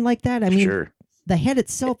 something like that. I mean, the head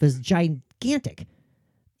itself is gigantic.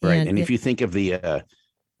 Right. And if you think of the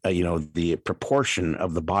proportion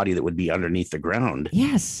of the body that would be underneath the ground.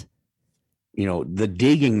 Yes. The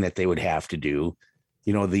digging that they would have to do,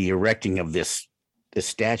 the erecting of this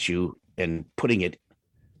statue and putting it,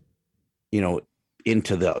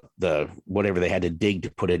 into the whatever they had to dig to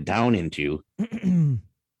put it down into.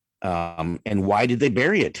 And why did they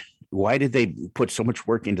bury it? Why did they put so much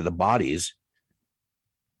work into the bodies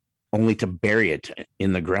only to bury it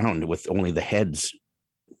in the ground with only the heads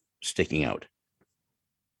sticking out?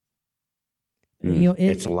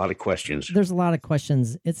 It's a lot of questions. There's a lot of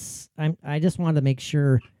questions. I just wanted to make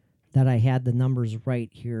sure that I had the numbers right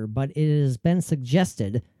here, but it has been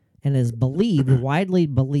suggested and is widely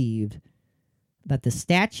believed, that the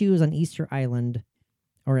statues on Easter Island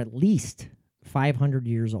are at least 500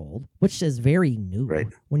 years old, which is very new. Right.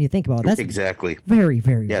 When you think about it, that's exactly very,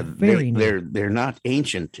 very, very new. They're not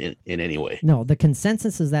ancient in any way. No, the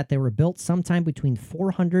consensus is that they were built sometime between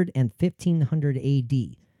 400 and 1500 AD.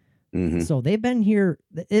 Mm-hmm. So they've been here.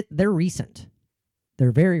 They're recent.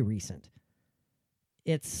 They're very recent.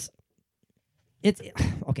 It's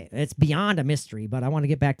okay. It's beyond a mystery, but I want to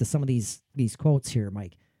get back to some of these quotes here,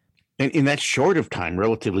 Mike. And in that short of time,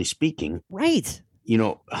 relatively speaking, right?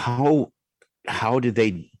 How did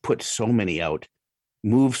they put so many out,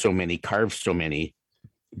 move so many, carve so many,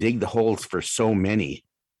 dig the holes for so many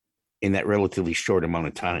in that relatively short amount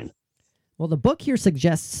of time? Well, the book here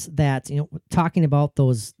suggests that, talking about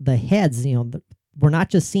the heads, we're not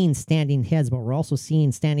just seeing standing heads, but we're also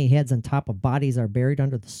seeing standing heads on top of bodies that are buried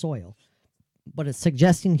under the soil. But it's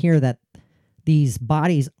suggesting here that these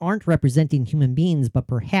bodies aren't representing human beings, but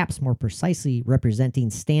perhaps more precisely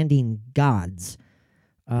representing standing gods.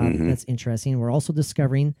 That's interesting. We're also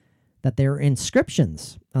discovering that there are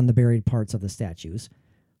inscriptions on the buried parts of the statues,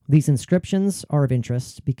 These inscriptions are of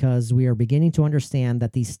interest because we are beginning to understand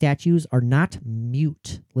that these statues are not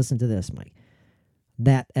mute. Listen to this, Mike.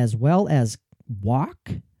 That as well as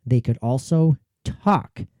walk, they could also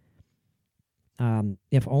talk.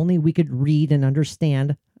 If only we could read and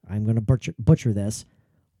understand, I'm going to butcher this.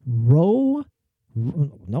 Nope,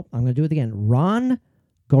 I'm going to do it again. Ron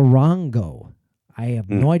Gorongo. I have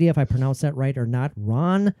no idea if I pronounced that right or not.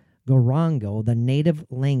 Ron Gorongo, the native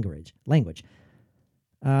language.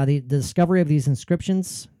 The discovery of these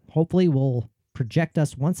inscriptions hopefully will project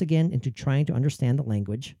us once again into trying to understand the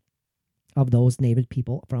language of those native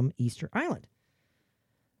people from Easter Island.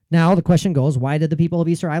 Now, the question goes, why did the people of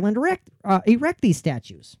Easter Island erect these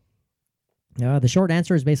statues? The short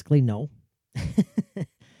answer is basically no.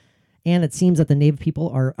 And it seems that the native people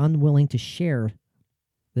are unwilling to share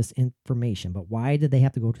this information. But why did they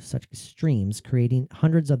have to go to such extremes, creating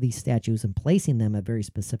hundreds of these statues and placing them at very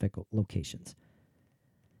specific locations?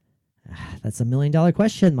 That's $1 million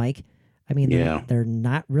question, Mike. I mean, they're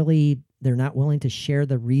not willing to share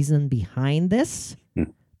the reason behind this.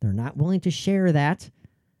 They're not willing to share that.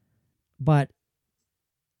 But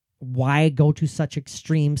why go to such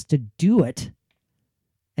extremes to do it?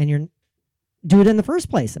 And do it in the first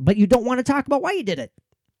place, but you don't want to talk about why you did it.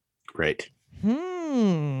 Right.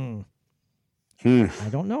 I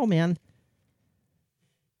don't know, man.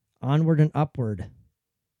 Onward and upward.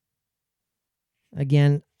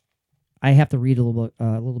 Again, I have to read a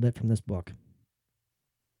little bit from this book.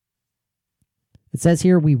 It says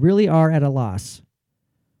here, we really are at a loss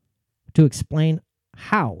to explain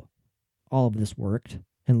how all of this worked,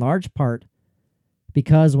 in large part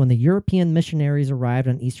because when the European missionaries arrived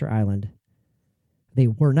on Easter Island, they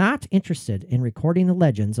were not interested in recording the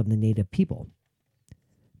legends of the native people.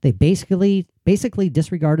 They basically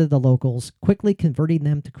disregarded the locals, quickly converting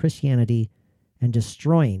them to Christianity and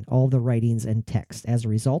destroying all the writings and text. As a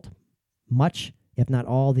result, much, if not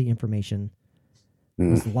all, the information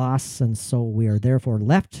was lost, and so we are therefore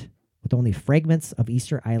left with only fragments of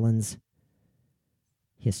Easter Island's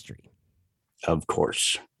history. Of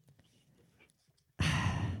course.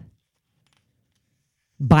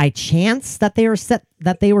 By chance that they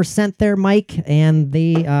were sent there, Mike, and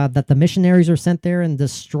that the missionaries were sent there and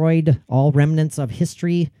destroyed all remnants of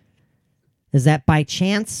history. Is that by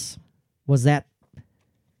chance? Was that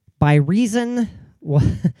by reason?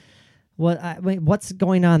 What's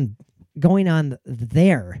going on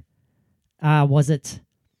there? Was it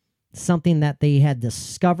something that they had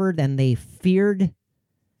discovered and they feared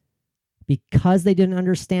because they didn't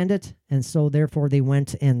understand it, and so therefore they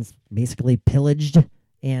went and basically pillaged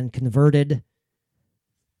and converted,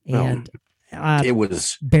 and it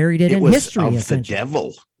was buried it in history. Of the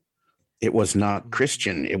devil. It was not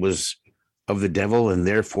Christian. It was of the devil, and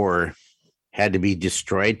therefore had to be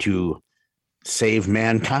destroyed to save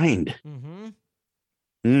mankind.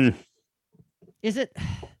 Is it,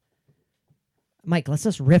 Mike? Let's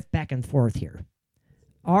just riff back and forth here.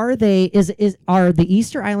 Are the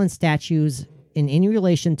Easter Island statues in any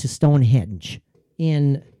relation to Stonehenge?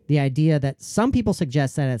 In the idea that some people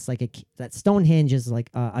suggest that it's like that Stonehenge is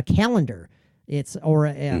like a calendar, a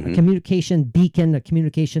communication beacon, a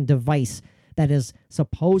communication device that is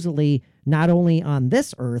supposedly not only on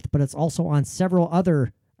this Earth, but it's also on several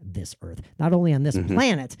other not only on this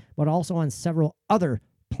planet, but also on several other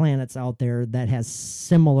planets out there that has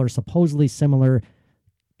supposedly similar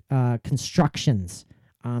constructions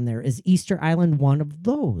on there. Is Easter Island one of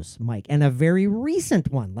those, Mike? And a very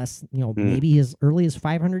recent one, maybe as early as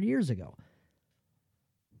 500 years ago.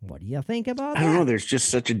 What do you think about that? I don't know. There's just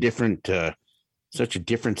such a difference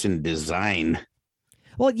in design.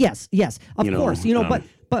 Well, yes, of course,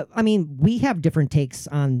 but I mean, we have different takes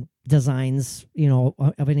on designs,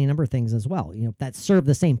 of any number of things as well, that serve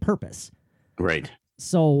the same purpose. Right.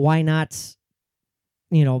 So why not,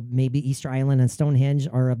 maybe Easter Island and Stonehenge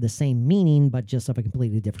are of the same meaning, but just of a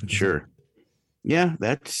completely different design. Sure. Yeah,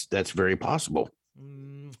 that's very possible.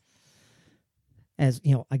 As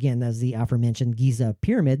again, as the aforementioned Giza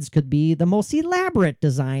pyramids could be the most elaborate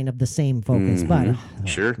design of the same focus, but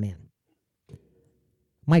sure, man,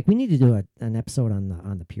 Mike, we need to do an episode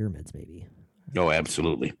on the pyramids, maybe. Oh,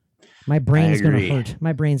 absolutely. My brain's gonna hurt.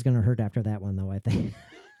 My brain's gonna hurt after that one, though, I think.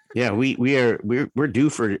 Yeah, we're due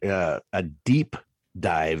for a deep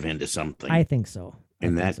dive into something. I think so.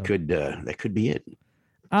 That could be it.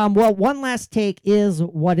 Well, one last take is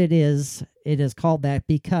what it is. It is called that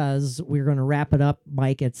because we're going to wrap it up,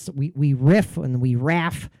 Mike. We riff and we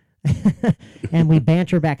raff and we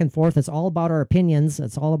banter back and forth. It's all about our opinions.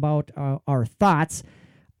 It's all about our thoughts.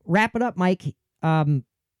 Wrap it up, Mike.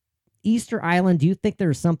 Easter Island, do you think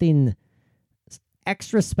there's something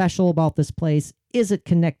extra special about this place is it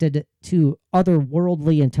connected to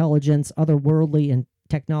otherworldly intelligence, otherworldly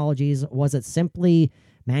technologies? Was it simply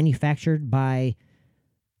manufactured by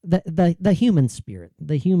the human spirit,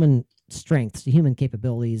 the human strengths, the human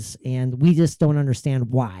capabilities, and we just don't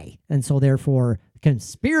understand why? And so therefore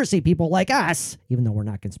conspiracy people like us, even though we're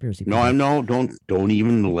not conspiracy people. No, don't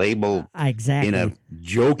even label exactly in a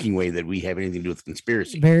joking way that we have anything to do with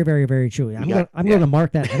conspiracy. Very, very, very true. I'm going to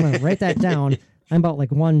mark that. I'm going to write that down. I'm about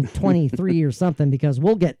like 123 or something, because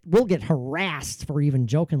we'll get harassed for even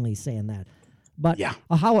jokingly saying that. But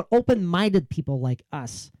how open-minded people like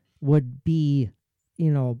us would be,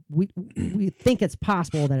 we think it's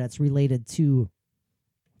possible that it's related to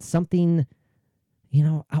something,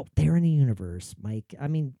 out there in the universe, Mike. I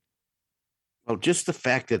mean, well, just the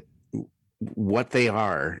fact that what they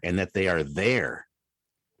are and that they are there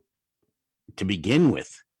to begin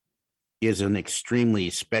with is an extremely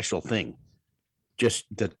special thing. Just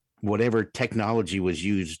that whatever technology was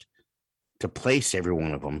used to place every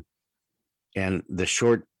one of them, and the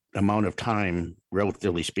short amount of time,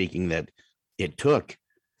 relatively speaking, that it took,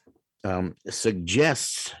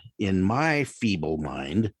 suggests in my feeble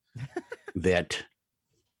mind that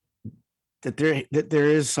there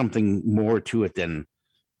is something more to it than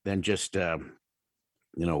just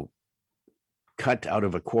cut out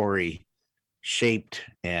of a quarry, shaped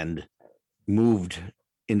and moved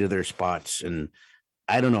into their spots. And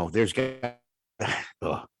I don't know, there's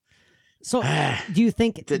So do you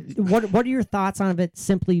think, what are your thoughts on it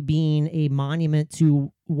simply being a monument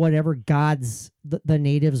to whatever gods the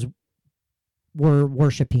natives were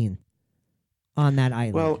worshiping on that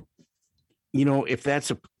island? Well, if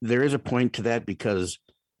there is a point to that, because,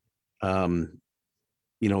 I'm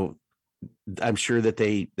sure that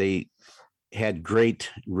they had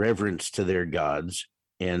great reverence to their gods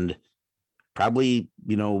and probably,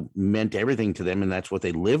 meant everything to them. And that's what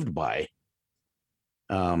they lived by.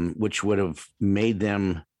 Which would have made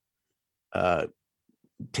them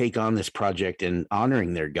take on this project and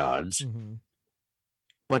honoring their gods. Mm-hmm.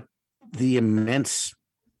 But the immense,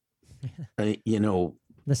 the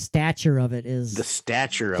stature of it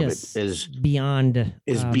is beyond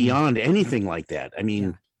beyond anything like that. I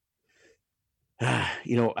mean,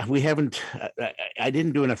 we haven't. I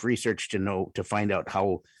didn't do enough research to find out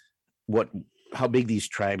how big these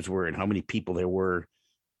tribes were and how many people there were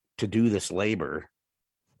to do this labor.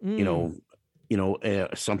 Something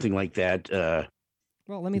like that.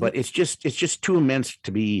 But it's just too immense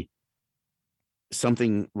to be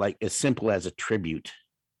something like as simple as a tribute.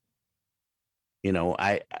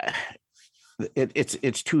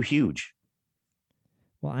 It's too huge.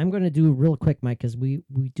 Well, I'm going to do real quick, Mike, because we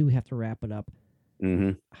do have to wrap it up.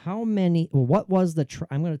 Mm-hmm. How many? What was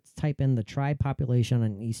I'm going to type in the tribe population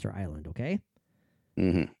on Easter Island. Okay.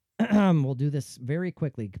 Mm-hmm. We'll do this very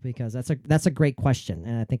quickly because that's a great question,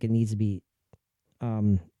 and I think it needs to be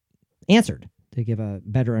answered to give a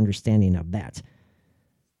better understanding of that.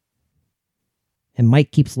 And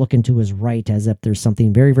Mike keeps looking to his right as if there's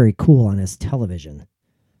something very, very cool on his television.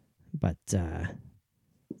 But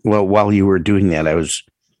well, while you were doing that, I was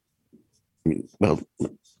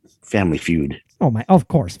Family Feud. Oh my! Of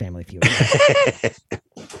course, Family Feud.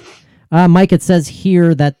 Mike, it says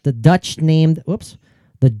here that the Dutch named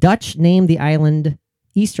the island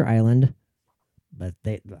Easter Island, but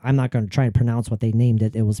I'm not going to try and pronounce what they named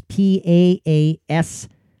it. It was Paaseiland,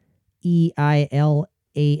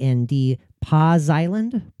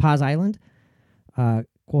 Paz Island,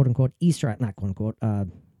 quote unquote Easter, not quote unquote,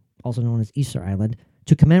 also known as Easter Island.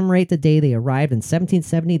 To commemorate the day they arrived in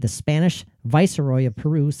 1770, the Spanish Viceroy of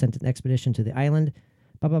Peru sent an expedition to the island.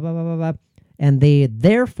 And they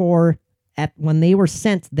therefore, when they were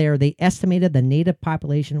sent there, they estimated the native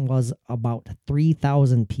population was about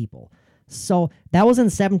 3,000 people. So that was in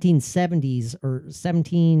 1770s or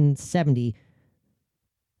 1770,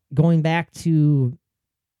 going back to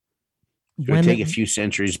it would take a few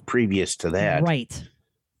centuries previous to that. Right.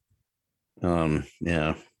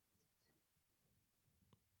 Yeah.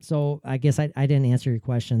 So I guess I didn't answer your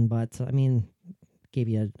question, but I mean, gave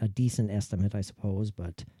you a decent estimate, I suppose,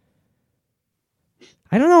 but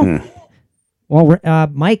I don't know. Well,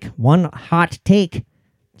 Mike, one hot take.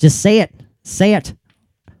 Just say it. Say it.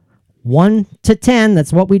 1 to 10.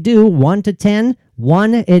 That's what we do. 1 to 10.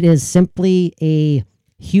 1, it is simply a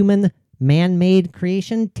human man-made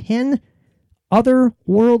creation. 10,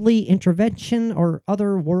 otherworldly intervention or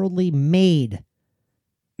otherworldly made.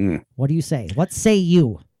 What do you say? What say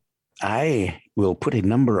you? I will put a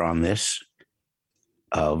number on this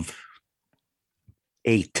of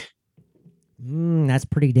 8. That's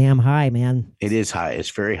pretty damn high, man. It is high. It's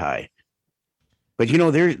very high. But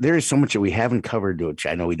there is so much that we haven't covered, which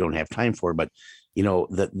I know we don't have time for. But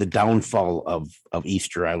the downfall of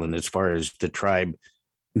Easter Island, as far as the tribe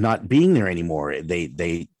not being there anymore.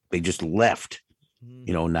 They just left.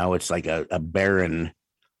 Now it's like a barren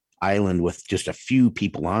island with just a few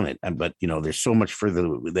people on it. But there's so much further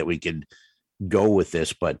that we could go with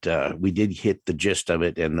this, but we did hit the gist of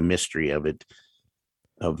it and the mystery of it,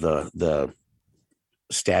 of the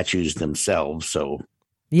statues themselves. So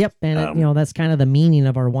yep, and that's kind of the meaning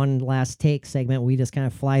of our one last take segment. We just kind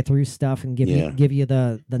of fly through stuff and give you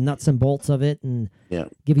the nuts and bolts of it, and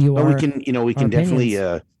give you but our, we can definitely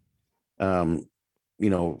opinions.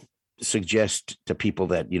 Suggest to people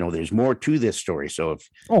that there's more to this story. So if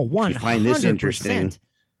you find this 100%. interesting,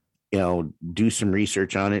 do some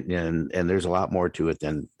research on it, and there's a lot more to it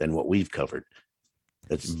than what we've covered.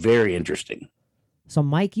 That's very interesting. So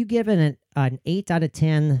Mike, you give it an 8 out of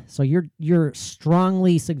 10. So you're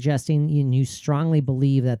strongly suggesting, and you strongly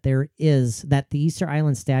believe that the Easter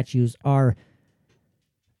Island statues are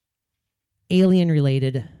alien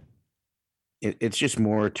related. It's just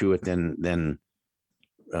more to it than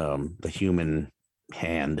the human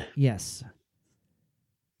hand. Yes.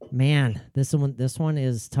 Man, this one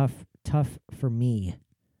is tough for me.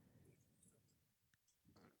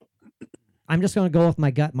 I'm just going to go with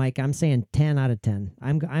my gut, Mike. I'm saying 10 out of 10.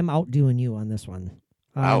 I'm outdoing you on this one.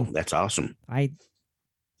 Wow, that's awesome. I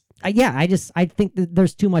think that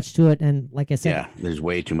there's too much to it, and like I said, there's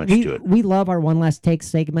way too much to it. We love our one last take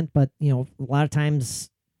segment, but a lot of times,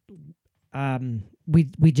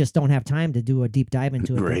 we just don't have time to do a deep dive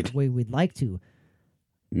into it the way we'd like to.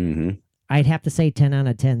 Mm-hmm. I'd have to say 10 out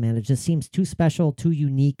of 10, man. It just seems too special, too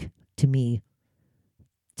unique to me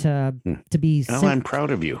to be. I'm proud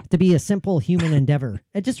of you. To be a simple human endeavor.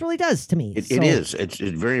 It just really does to me. It is. It's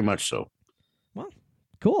very much so. Well,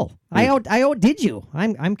 cool. I outdid you.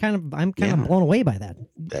 I'm kind of blown away by that.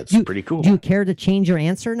 That's pretty cool. Do you care to change your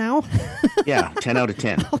answer now? Yeah, 10 out of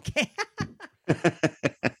 10. Okay.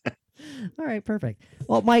 All right, perfect.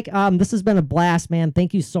 Well, Mike, this has been a blast, man.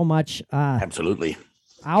 Thank you so much. Absolutely.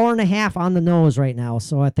 Hour and a half on the nose right now,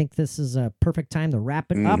 so I think this is a perfect time to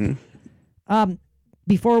wrap it up.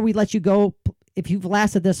 Before we let you go, if you've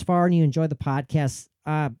lasted this far and you enjoy the podcast,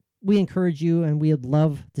 we encourage you, and we would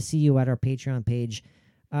love to see you at our Patreon page.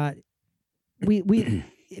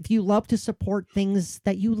 If you love to support things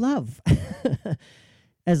that you love,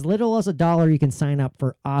 as little as $1, you can sign up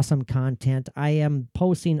for awesome content. I am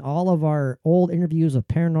posting all of our old interviews with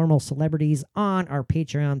paranormal celebrities on our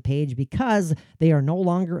Patreon page because they are no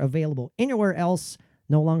longer available anywhere else,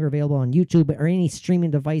 no longer available on YouTube or any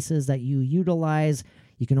streaming devices that you utilize.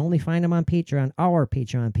 You can only find them on Patreon, our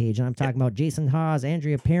Patreon page. And I'm talking about Jason Hawes,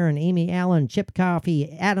 Andrea Perrin, Amy Allen, Chip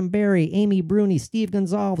Coffey, Adam Berry, Amy Bruni, Steve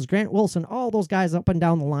Gonzalez, Grant Wilson, all those guys up and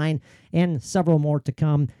down the line, and several more to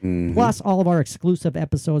come. Plus all of our exclusive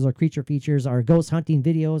episodes, our creature features, our ghost hunting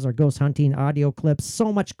videos, our ghost hunting audio clips.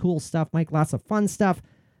 So much cool stuff, Mike. Lots of fun stuff.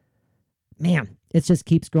 Man, it just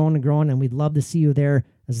keeps growing and growing, and we'd love to see you there.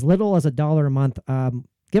 As little as $1 a month.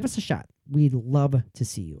 Give us a shot. We'd love to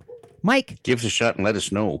see you. Mike, give us a shot and let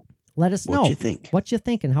us know. Let us know what you think. What you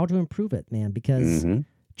think and how to improve it, man. Because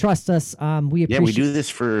trust us, we appreciate. Yeah, we do this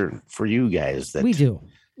for you guys. We do.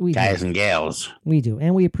 Guys and gals. We do,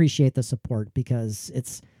 and we appreciate the support because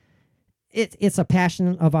it's a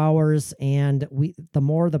passion of ours, and the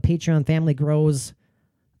more the Patreon family grows,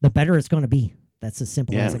 the better it's going to be. That's as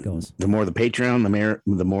simple as it goes. The more the Patreon,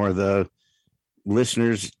 the more the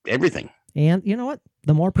listeners, everything. And you know what?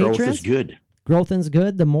 The more patrons, growth is good. Growth is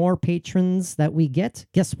good. The more patrons that we get,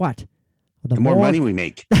 guess what? The more money we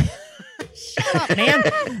make. Shut up, man.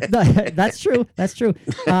 That's true. That's true.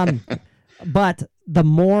 But the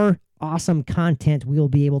more awesome content we'll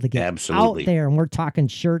be able to get out there, and we're talking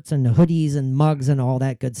shirts and hoodies and mugs and all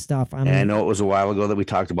that good stuff. I know it was a while ago that we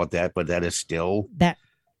talked about that, but that is still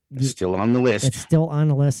still on the list. It's still on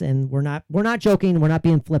the list, and we're not joking. We're not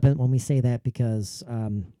being flippant when we say that because,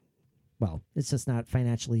 well, it's just not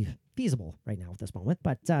financially feasible right now at this moment.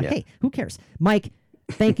 But hey, who cares? Mike,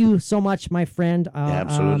 thank you so much, my friend.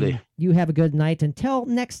 Absolutely. You have a good night. Until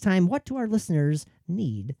next time, what do our listeners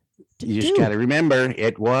need to do? You just got to remember,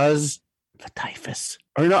 it was the typhus.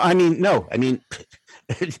 Or no, I mean,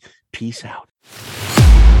 peace out.